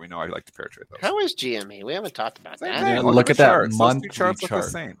together. We know I like to pair trade those. How is GME? We haven't talked about that. Yeah, look at that monthly chart.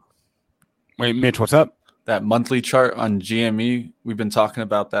 Wait, Mitch, what's up? That monthly chart on GME. We've been talking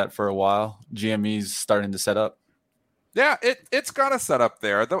about that for a while. GME's starting to set up. Yeah, it's got a set up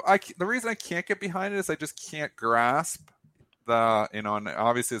there. The reason I can't get behind it is I just can't grasp and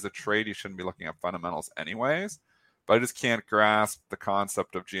obviously as a trade, you shouldn't be looking at fundamentals anyways, but I just can't grasp the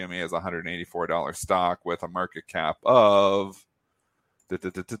concept of GME as a $184 stock with a market cap of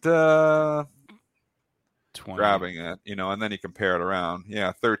 20. Grabbing it, and then you compare it around.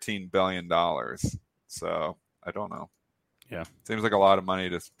 Yeah, $13 billion. So I don't know. Yeah. Seems like a lot of money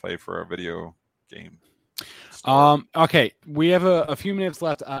to play for a video game. Okay, we have a few minutes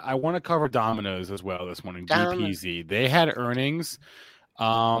left. I want to cover Domino's as well this morning. DPZ. They had earnings.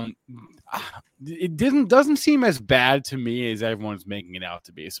 It doesn't seem as bad to me as everyone's making it out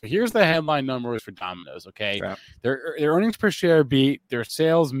to be. So here's the headline numbers for Domino's. Okay, yeah. Their earnings per share beat. Their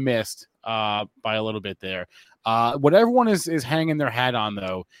sales missed by a little bit there. What everyone is hanging their hat on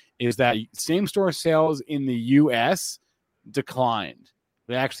though is that same store sales in the U.S. declined.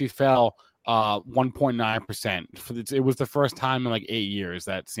 They actually fell 1.9%. It was the first time in like 8 years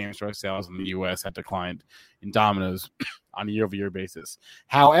that same store sales in the U.S. had declined in Domino's on a year-over-year basis.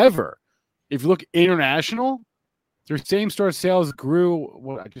 However, if you look international, their same store sales grew.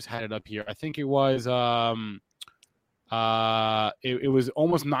 Well, I just had it up here. I think it was it was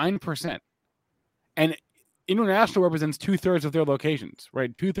almost 9%, and international represents 2/3 of their locations.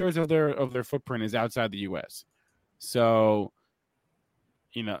 Right, 2/3 of their footprint is outside the U.S. So.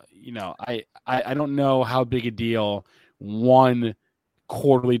 I don't know how big a deal one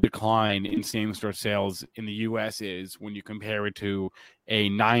quarterly decline in same-store sales in the U.S. is when you compare it to a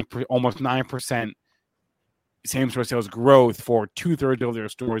almost 9% same-store sales growth for 2/3 of their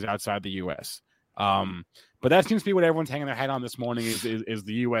stores outside the U.S. But that seems to be what everyone's hanging their hat on this morning is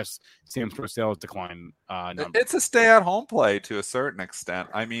the U.S. same-store sales decline number. It's a stay-at-home play to a certain extent.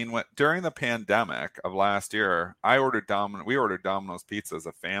 I mean, during the pandemic of last year, we ordered Domino's pizza as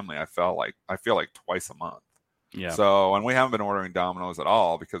a family. I feel like twice a month. Yeah. So, and we haven't been ordering Domino's at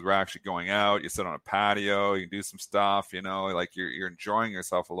all because we're actually going out. You sit on a patio, you can do some stuff. Like you're enjoying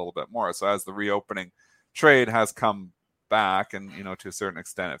yourself a little bit more. So, as the reopening trade has come back, and to a certain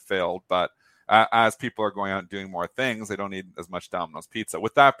extent, it failed, but as people are going out and doing more things, they don't need as much Domino's Pizza.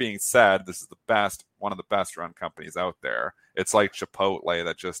 With that being said, this is one of the best run companies out there. It's like Chipotle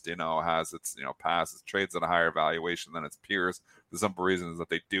that just, has its, passes, trades at a higher valuation than its peers. The simple reason is that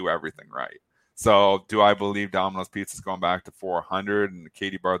they do everything right. So do I believe Domino's Pizza is going back to 400 and the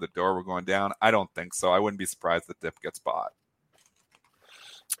Katie bar at the door, we're going down? I don't think so. I wouldn't be surprised the dip gets bought.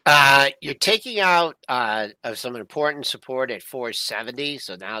 You're taking out of some important support at 470,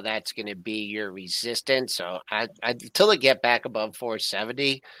 so now that's going to be your resistance. So until they get back above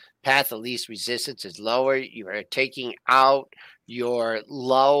 470, path of least resistance is lower. You are taking out your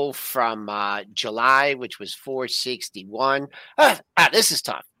low from July, which was 461. This is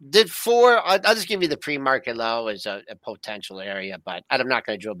tough. I'll just give you the pre-market low as a potential area, but I'm not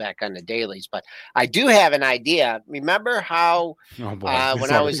going to drill back on the dailies. But I do have an idea. Remember how when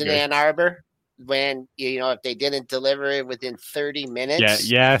I was in Ann Arbor, when if they didn't deliver it within 30 minutes,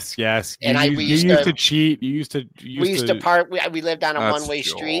 yes. And we used to cheat. We used to park. We lived on a one-way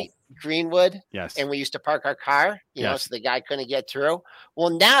street. Greenwood. Yes. And we used to park our car, so the guy couldn't get through. Well,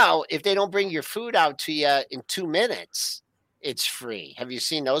 now if they don't bring your food out to you in 2 minutes, it's free. Have you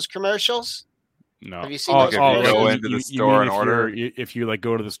seen those commercials? No. Have you seen those? Go into the store and order. If you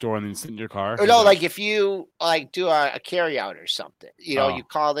go to the store and then sit in your car. Or no, like if you do a carry out or something, you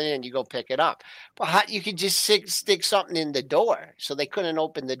call it in and you go pick it up. But you could just stick something in the door, so they couldn't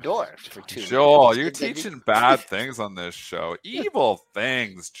open the door for 2 minutes. Joel, you're teaching bad things on this show. Evil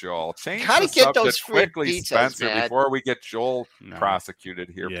things, Joel. Change the subject quickly, pizzas, Spencer, man, before we get Joel prosecuted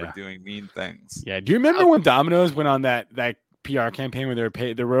here for doing mean things. Yeah. Do you remember when Domino's went on that PR campaign where they're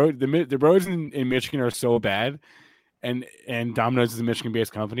paid the roads in Michigan are so bad, and Domino's is a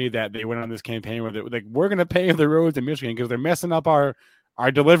Michigan-based company that they went on this campaign where they're like, we're going to pave the roads in Michigan because they're messing up our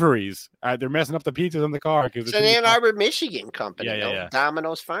deliveries. They're messing up the pizzas in the car. It's an Ann Arbor, Michigan company. Yeah.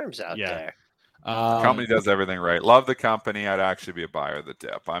 Domino's Farms out there. The company does everything right. Love the company. I'd actually be a buyer of the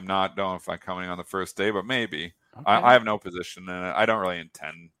dip. I'm not knowing if I'm coming on the first day, but maybe. Okay. I have no position in it. I don't really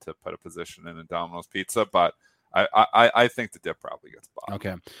intend to put a position in a Domino's Pizza, but I think the dip probably gets bought.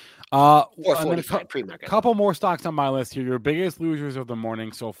 Okay. 445 pre-market. Couple more stocks on my list here. Your biggest losers of the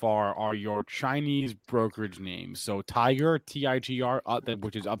morning so far are your Chinese brokerage names. So Tiger, TIGR,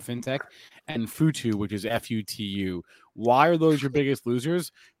 which is Up Fintech, and Futu, which is FUTU. Why are those your biggest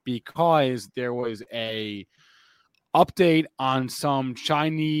losers? Because there was a update on some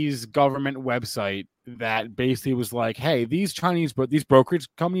Chinese government website that basically was like, hey, these brokerage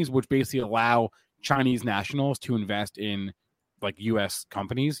companies, which basically allow Chinese nationals to invest in like U.S.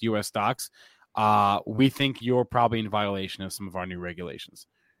 companies, U.S. stocks, we think you're probably in violation of some of our new regulations.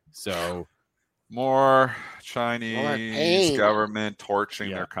 So more Chinese government torching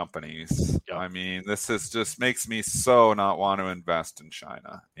their companies. Yep. I mean, this is just makes me so not want to invest in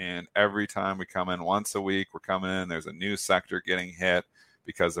China. And every time we come in once a week, we're coming in, there's a new sector getting hit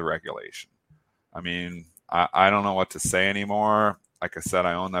because of regulation. I mean, I don't know what to say anymore. Like I said,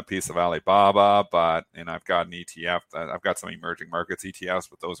 I own that piece of Alibaba, and I've got an ETF. I've got some emerging markets ETFs,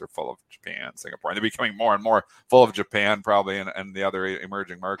 but those are full of Japan, Singapore, and they're becoming more and more full of Japan, probably, and the other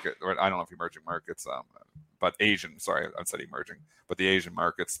emerging market. Or I don't know if emerging markets, but Asian. Sorry, I said emerging, but the Asian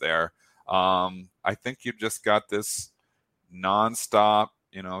markets there. I think you've just got this nonstop,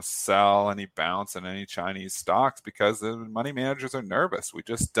 sell any bounce in any Chinese stocks because the money managers are nervous. We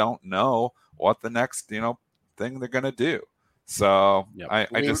just don't know what the next, thing they're going to do. So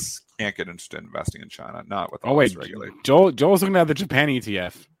I just can't get interested in investing in China, not with all this regulation. Joel's looking at the Japan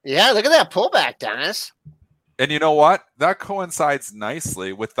ETF. Yeah, look at that pullback, Dennis. And you know what? That coincides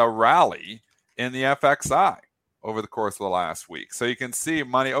nicely with the rally in the FXI over the course of the last week. So you can see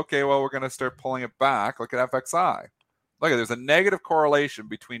money, okay, well, we're going to start pulling it back. Look at FXI. Look, there's a negative correlation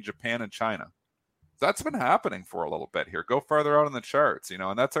between Japan and China. That's been happening for a little bit here. Go further out on the charts,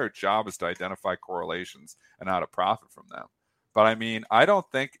 and that's our job, is to identify correlations and how to profit from them. But I mean, I don't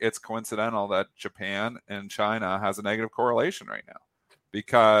think it's coincidental that Japan and China has a negative correlation right now,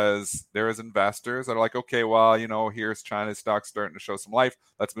 because there is investors that are like, okay, well, here's China's stocks starting to show some life.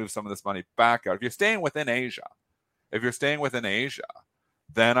 Let's move some of this money back out. If you're staying within Asia,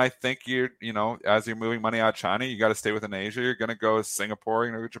 then I think as you're moving money out of China, you got to stay within Asia. You're going to go to Singapore,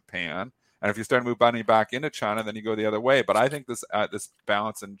 you're going to go to Japan. And if you start to move money back into China, then you go the other way. But I think this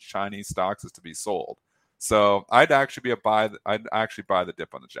balance in Chinese stocks is to be sold. So I'd actually buy the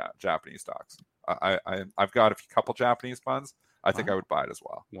dip on the Japanese stocks. I've got a couple Japanese funds. I think I would buy it as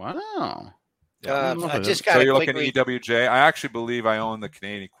well. Wow. I just got so you're looking at EWJ. I actually believe I own the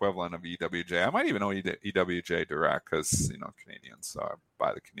Canadian equivalent of EWJ. I might even own EWJ direct because Canadians, so I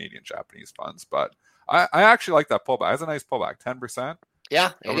buy the Canadian Japanese funds. But I actually like that pullback. It's a nice pullback, 10%.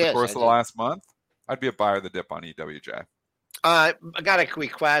 Yeah, it over the is. course of the last month, I'd be a buyer of the dip on EWJ. I got a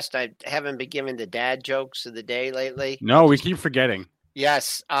request. I haven't been giving the dad jokes of the day lately. No, we keep forgetting.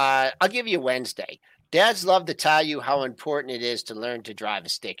 Yes, I'll give you Wednesday. Dads love to tell you how important it is to learn to drive a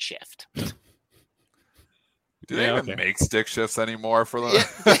stick shift. Do they even make stick shifts anymore for them?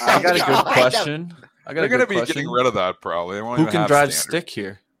 I got a good question. They're going to be getting rid of that probably. Who can drive stick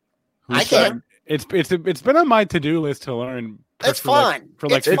here? I can. It's been on my to-do list to learn. It's fun. For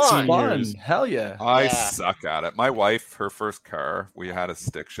like 15 fun. years. Hell yeah. I suck at it. My wife, her first car, we had a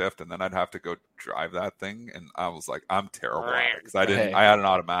stick shift, and then I'd have to go drive that thing, and I was like, I'm terrible at it because I had an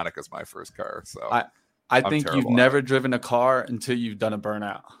automatic as my first car. So I think you've never driven a car until you've done a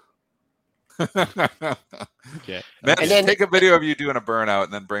burnout. Okay. Man, and then take a video of you doing a burnout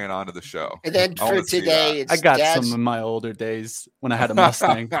and then bring it onto the show. And then for today, I got some in my older days when I had a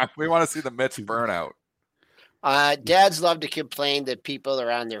Mustang. We want to see the Mitch burnout. Dads love to complain that people are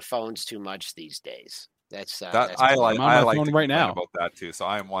on their phones too much these days. That's I like to right now about that too. So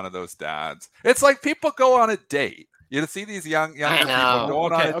I am one of those dads. It's like people go on a date. You see these younger people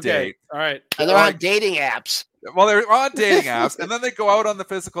going on a date. All right. And they're on dating apps. Well, they're on dating apps, and then they go out on the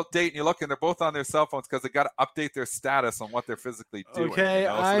physical date, and you look, and they're both on their cell phones because they got to update their status on what they're physically doing. Okay,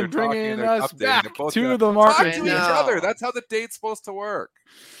 So I'm bringing us back to the talk market. to each other. That's how the date's supposed to work.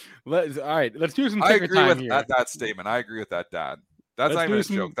 All right, let's do some I ticker agree time with here. that statement. I agree with that, Dad. That's Let's not do even a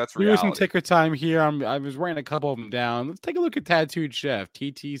some- joke. That's Do reality. some ticker time here. I was writing a couple of them down. Let's take a look at Tattooed Chef,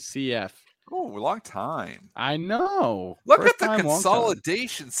 TTCF. Oh, long time. I know. Look First at the time, long time.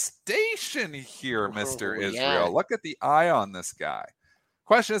 consolidation station here, Mr. Israel. yeah. Look at the eye on this guy.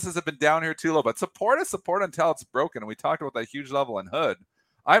 Question is, has it been down here too low? But support until it's broken. And we talked about that huge level in Hood.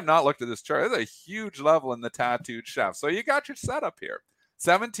 I've not looked at this chart. There's a huge level in the Tattooed Chef. So you got your setup here.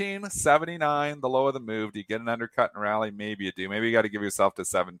 17.79, the low of the move. Do you get an undercut and rally? Maybe you do. Maybe you got to give yourself to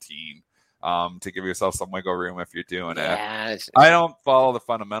 17 to give yourself some wiggle room if you're doing it. I don't follow the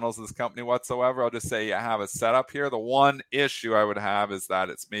fundamentals of this company whatsoever. I'll just say you have a setup here. The one issue I would have is that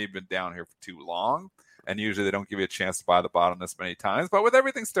it's maybe been down here for too long, and usually they don't give you a chance to buy the bottom this many times. But with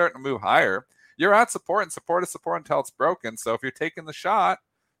everything starting to move higher, you're at support, and support is support until it's broken. So if you're taking the shot,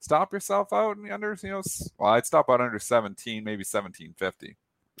 stop yourself out and under, I'd stop out under 17, maybe 17.50.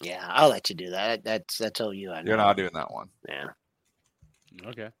 Yeah, I'll let you do that. That's all you. You're not doing that one. Yeah.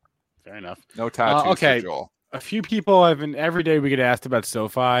 Okay, fair enough. No tattoos okay. for Joel. A few people have been every day we get asked about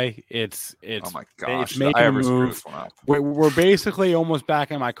SoFi. It's Oh my gosh, it's making I a ever screw move. this one up. We're basically almost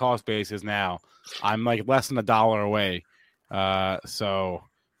back on my cost basis now. I'm like less than $1 away. So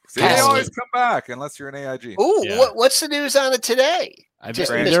See, they always come back unless you're an AIG. Ooh, Yeah. what's the news on it today?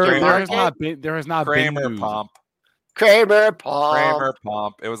 Just Kramer- Mr. there has Market? not been Kramer news. pump. Kramer Paul. Kramer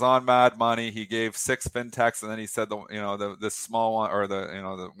pump. It was on Mad Money. He gave 6 fintechs, and then he said the small one, or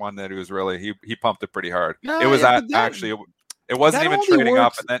the one that he was really he pumped it pretty hard. No, it was yeah, at but that- actually it wasn't that even only trading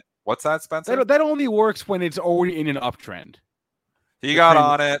up. works- And then what's that, Spencer? That only works when it's already in an uptrend. He got Kramer-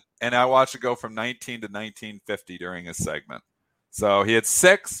 on it, and I watched it go from 19 to 19.50 during his segment. So he had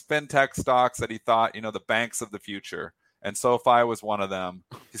 6 fintech stocks that he thought, the banks of the future. And SoFi was one of them.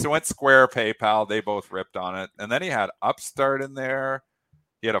 He went Square, PayPal. They both ripped on it. And then he had Upstart in there.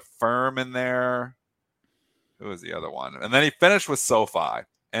 He had a Firm in there. Who was the other one? And then he finished with SoFi.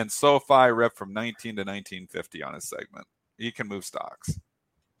 And SoFi ripped from 19 to 19.50 on his segment. He can move stocks.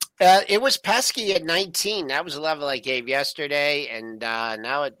 It was pesky at 19. That was the level I gave yesterday, and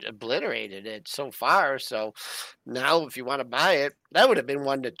now it obliterated it so far. So now, if you want to buy it, that would have been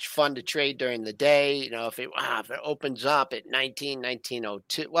fun to trade during the day. If it opens up at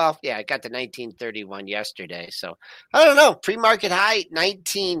 1902. Well, yeah, I got the 1931 yesterday. So I don't know. Pre-market high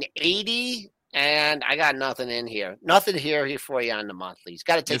 1980. And I got nothing in here. Nothing here for you on the monthlies.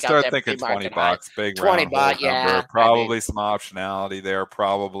 Got to take You out start that thinking pre-market $20, high. big 20 round bucks, hole yeah. number. Probably some optionality there.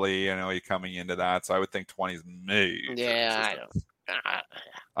 Probably, you're coming into that. So I would think 20 is major. Yeah, I don't.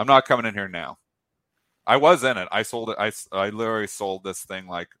 I'm not coming in here now. I was in it. I sold it. I literally sold this thing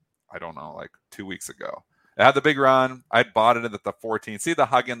like 2 weeks ago. It had the big run. I bought it at the 14. See the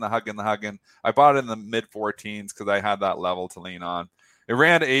hugging. I bought it in the mid 14s because I had that level to lean on. It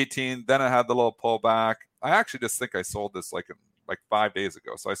ran to 18. Then it had the little pullback. I actually just think I sold this like 5 days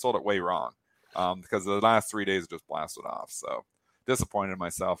ago. So I sold it way wrong because the last 3 days it just blasted off. So disappointed in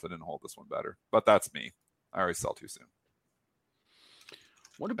myself. I didn't hold this one better. But that's me. I always sell too soon.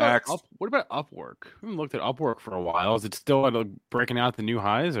 What about Upwork? We haven't looked at Upwork for a while. Is it still breaking out the new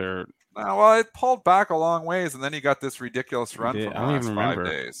highs, or? Well, it pulled back a long ways, and then you got this ridiculous run from the I don't last even 5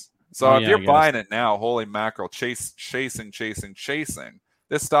 remember. days. So if I you're guess. buying it now, holy mackerel, chasing.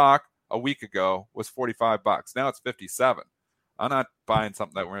 This stock a week ago was $45. Now it's 57. I'm not buying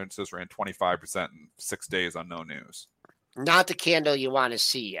something that just ran 25% in 6 days on no news. Not the candle you want to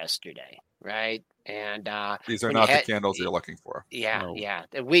see yesterday, right? And these are not the candles you're looking for. Yeah, No. yeah.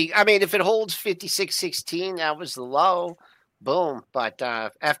 I mean, if it holds 56.16, that was the low. Boom. But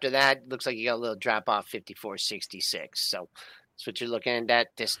after that, looks like you got a little drop off 54.66. So that's what you're looking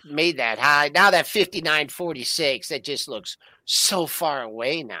at. Just made that high. Now that 59.46, that just looks so far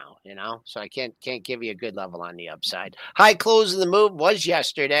away now, you know. So I can't give you a good level on the upside. High close of the move was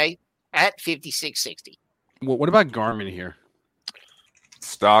yesterday at 56.60. Well, what about Garmin here?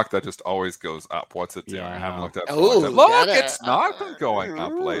 Stock that just always goes up. What's it doing? Yeah, I haven't looked at it. Ooh, Look, it's not been going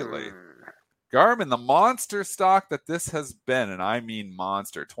up lately. Mm. Garmin, the monster stock that this has been, and I mean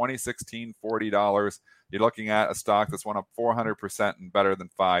monster, 2016, $40. You're looking at a stock that's went up 400% in better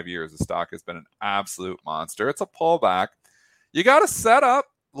than 5 years. The stock has been an absolute monster. It's a pullback. You got to set up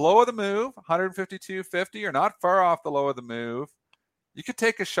low of the move, 152.50. You're not far off the low of the move. You could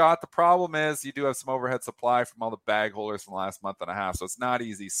take a shot. The problem is you do have some overhead supply from all the bag holders from the last month and a half, so it's not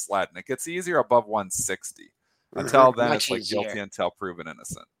easy sledding. It gets easier above 160. Until then, Much it's like easier. guilty until proven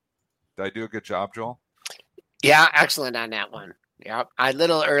innocent. Did I do a good job, Joel? Yeah, excellent on that one. Yeah, a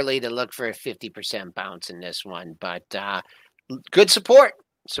little early to look for a 50% bounce in this one, but good support.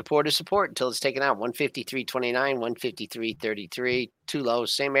 Support is support until it's taken out. 153.29, 153.33, too low,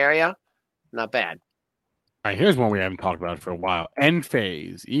 same area. Not bad. All right, here's one we haven't talked about for a while.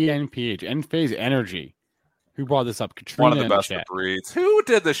 Enphase, ENPH, Enphase Energy. Who brought this up? Katrina One of in the best chat. of breeds. Who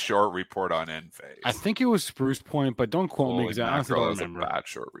did the short report on Enphase? I think it was Spruce Point, but don't quote me Holy because I honestly mackerel, don't that was remember. a bad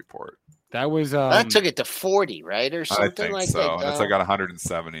short report. That was That took it to 40, right? Or I something think like so. that. And it's like got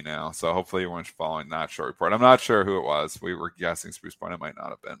 170 now. So hopefully everyone's following that short report. I'm not sure who it was. We were guessing Spruce Point. It might not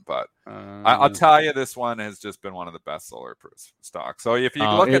have been, but I'll tell you, this one has just been one of the best solar stocks. So if you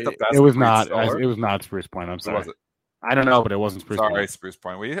look at the best, it was breed not. solar, It was not Spruce Point. I'm or sorry. was it? I don't know, but it wasn't Spruce Sorry, Point. Spruce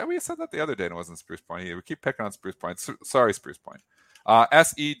Point. We said that the other day and it wasn't Spruce Point either. We keep picking on Spruce Point. Sorry, Spruce Point.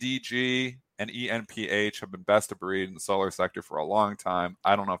 SEDG and ENPH have been best of breed in the solar sector for a long time.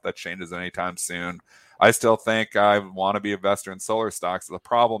 I don't know if that changes anytime soon. I still think I want to be an investor in solar stocks. The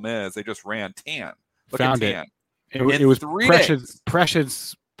problem is they just ran TAN. Look Found at it. TAN. It was 3 Prescience.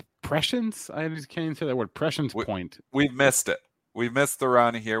 I just can't even say that word. Prescience Point. We've missed it. We've missed the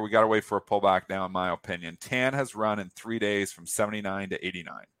run here. We got to wait for a pullback now, in my opinion. TAN has run in 3 days from 79 to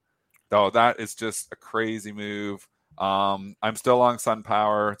 89. So that is just a crazy move. I'm still long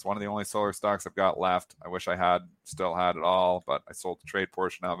SunPower. It's one of the only solar stocks I've got left. I wish I still had it all, but I sold the trade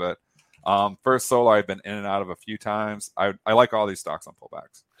portion of it. First Solar, I've been in and out of a few times. I like all these stocks on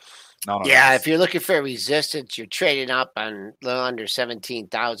pullbacks. If you're looking for resistance, you're trading up on a little under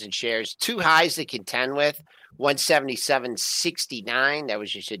 17,000 shares. 2 highs to contend with. 177.69. That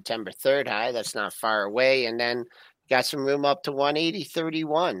was your September 3rd high. That's not far away. And then got some room up to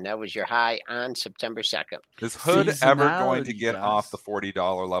 180.31. That was your high on September 2nd. Is Hood ever going to Seasonality, get guys. off the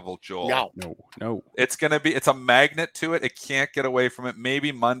 $40 level, Joel? No. It's a magnet to it. It can't get away from it.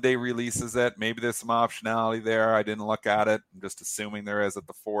 Maybe Monday releases it. Maybe there's some optionality there. I didn't look at it. I'm just assuming there is at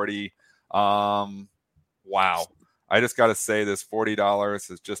the 40. Wow. I just got to say this $40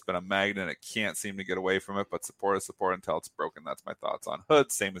 has just been a magnet. It can't seem to get away from it, but support is support until it's broken. That's my thoughts on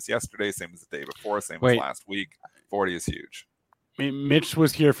Hood. Same as yesterday, same as the day before, same as last week. 40 is huge. I mean, Mitch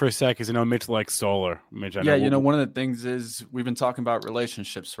was here for a sec because I know Mitch likes solar. Mitch, I Yeah, one of the things is we've been talking about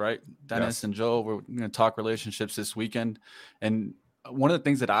relationships, right? Dennis Yes. and Joel, we're going to talk relationships this weekend. And one of the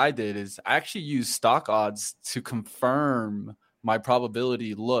things that I did is I actually used stock odds to confirm my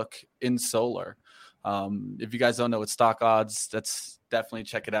probability look in solar. If you guys don't know what stock odds, that's definitely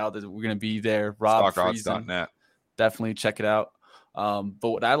check it out. We're going to be there. Rob Friesen, Stockodds.net. definitely check it out. But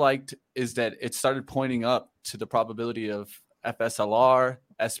what I liked is that it started pointing up to the probability of FSLR,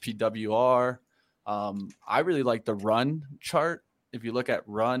 SPWR. I really like the run chart. If you look at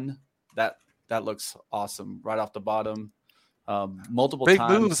run, that looks awesome right off the bottom. Multiple Big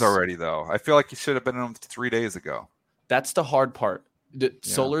times. moves already, though. I feel like you should have been in them 3 days ago. That's the hard part.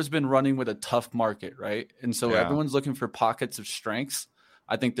 Solar's been running with a tough market, right? And so everyone's looking for pockets of strengths.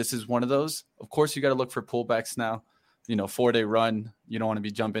 I think this is one of those. Of course, you got to look for pullbacks now. 4-day run. You don't want to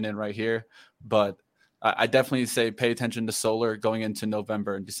be jumping in right here. But I definitely say pay attention to solar going into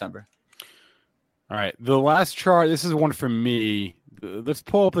November and December. All right. The last chart, this is one for me. Let's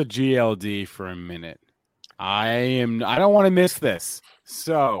pull up the GLD for a minute. I don't want to miss this.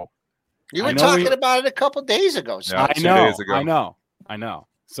 So you were talking about it a couple days ago. So. Yeah, 2 days ago. I know.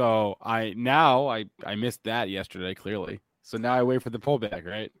 So I missed that yesterday, clearly. So now I wait for the pullback,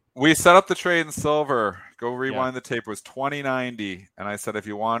 right? We set up the trade in silver. Go rewind the tape. It was 20.90, and I said if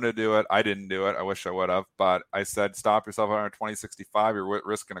you wanted to do it, I didn't do it. I wish I would have, but I said stop yourself around 20.65. You're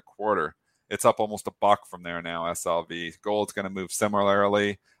risking a quarter. It's up almost $1 from there now. SLV gold's going to move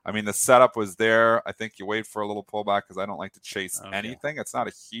similarly. I mean, the setup was there. I think you wait for a little pullback because I don't like to chase anything. It's not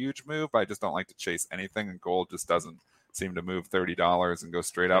a huge move, but I just don't like to chase anything, and gold just doesn't seem to move $30 and go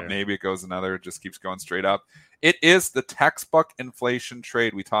straight up. Maybe it goes another, it just keeps going straight up. It is the textbook inflation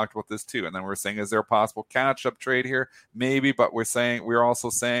trade. We talked about this too. And then we're saying, is there a possible catch-up trade here? Maybe, but we're also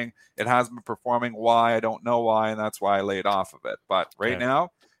saying it hasn't been performing. Why? I don't know why, and that's why I laid off of it. But right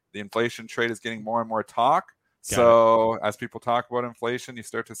now, the inflation trade is getting more and more talk. So as people talk about inflation, you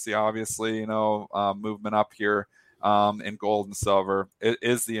start to see, obviously, movement up here in gold and silver. It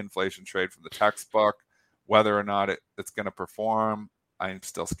is the inflation trade from the textbook. Whether or not it's going to perform, I'm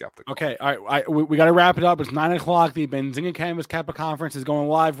still skeptical. Okay, all right. We got to wrap it up. It's 9 o'clock. The Benzinga Canvas Kappa Conference is going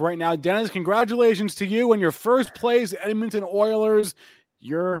live right now. Dennis, congratulations to you and your first place, Edmonton Oilers.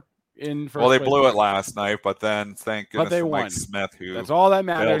 You're in first. Well, they place. blew it last night, but then thank goodness for Mike Smith, who that's all that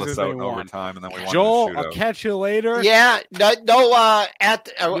matters. bailed us out in overtime, and then we won Joel, the shootout. I'll catch you later. Yeah, no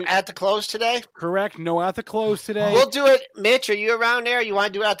at the close today. Correct. No, at the close today. We'll do it. Mitch, are you around there? You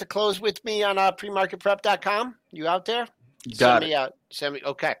want to do it at the close with me on premarketprep.com? You out there? Got it. Send me.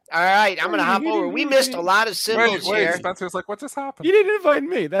 Okay. All right. I'm going to hop over. We missed a lot of symbols here. Spencer's like, what just happened? You didn't invite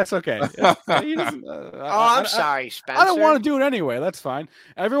me. That's okay. I'm sorry, Spencer. I don't want to do it anyway. That's fine.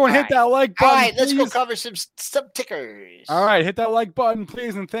 Everyone hit that like button. All right. Let's go please. cover some tickers. All right. Hit that like button,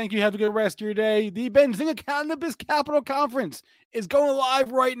 please. And thank you. Have a good rest of your day. The Benzinga Cannabis Capital Conference is going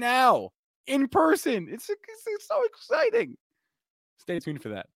live right now in person. It's so exciting. Stay tuned for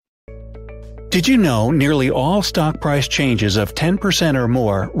that. Did you know nearly all stock price changes of 10% or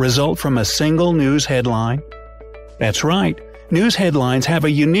more result from a single news headline? That's right. News headlines have a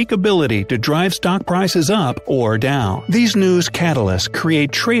unique ability to drive stock prices up or down. These news catalysts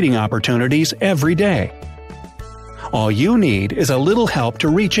create trading opportunities every day. All you need is a little help to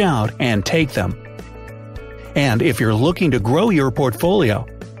reach out and take them. And if you're looking to grow your portfolio,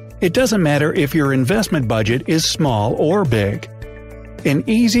 it doesn't matter if your investment budget is small or big. An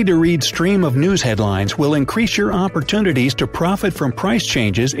easy-to-read stream of news headlines will increase your opportunities to profit from price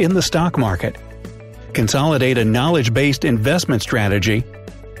changes in the stock market, consolidate a knowledge-based investment strategy,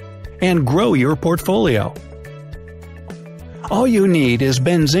 and grow your portfolio. All you need is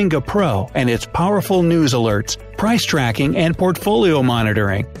Benzinga Pro and its powerful news alerts, price tracking, and portfolio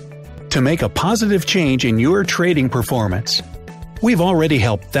monitoring to make a positive change in your trading performance. We've already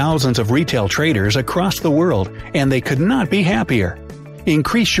helped thousands of retail traders across the world, and they could not be happier.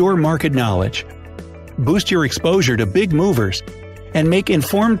 Increase your market knowledge, boost your exposure to big movers, and make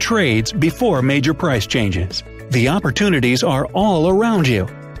informed trades before major price changes. The opportunities are all around you.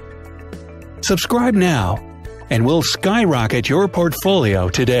 Subscribe now, and we'll skyrocket your portfolio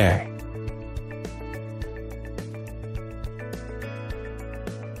today.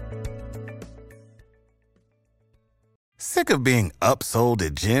 Sick of being upsold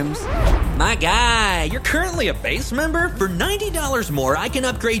at gyms? My guy, you're currently a base member? For $90 more, I can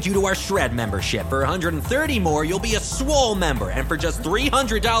upgrade you to our Shred membership. For $130 more, you'll be a Swole member. And for just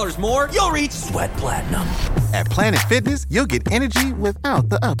 $300 more, you'll reach Sweat Platinum. At Planet Fitness, you'll get energy without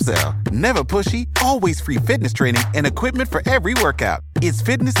the upsell. Never pushy, always free fitness training and equipment for every workout. It's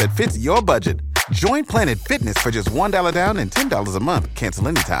fitness that fits your budget. Join Planet Fitness for just $1 down and $10 a month. Cancel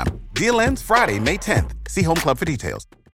anytime. Deal ends Friday, May 10th. See Home Club for details.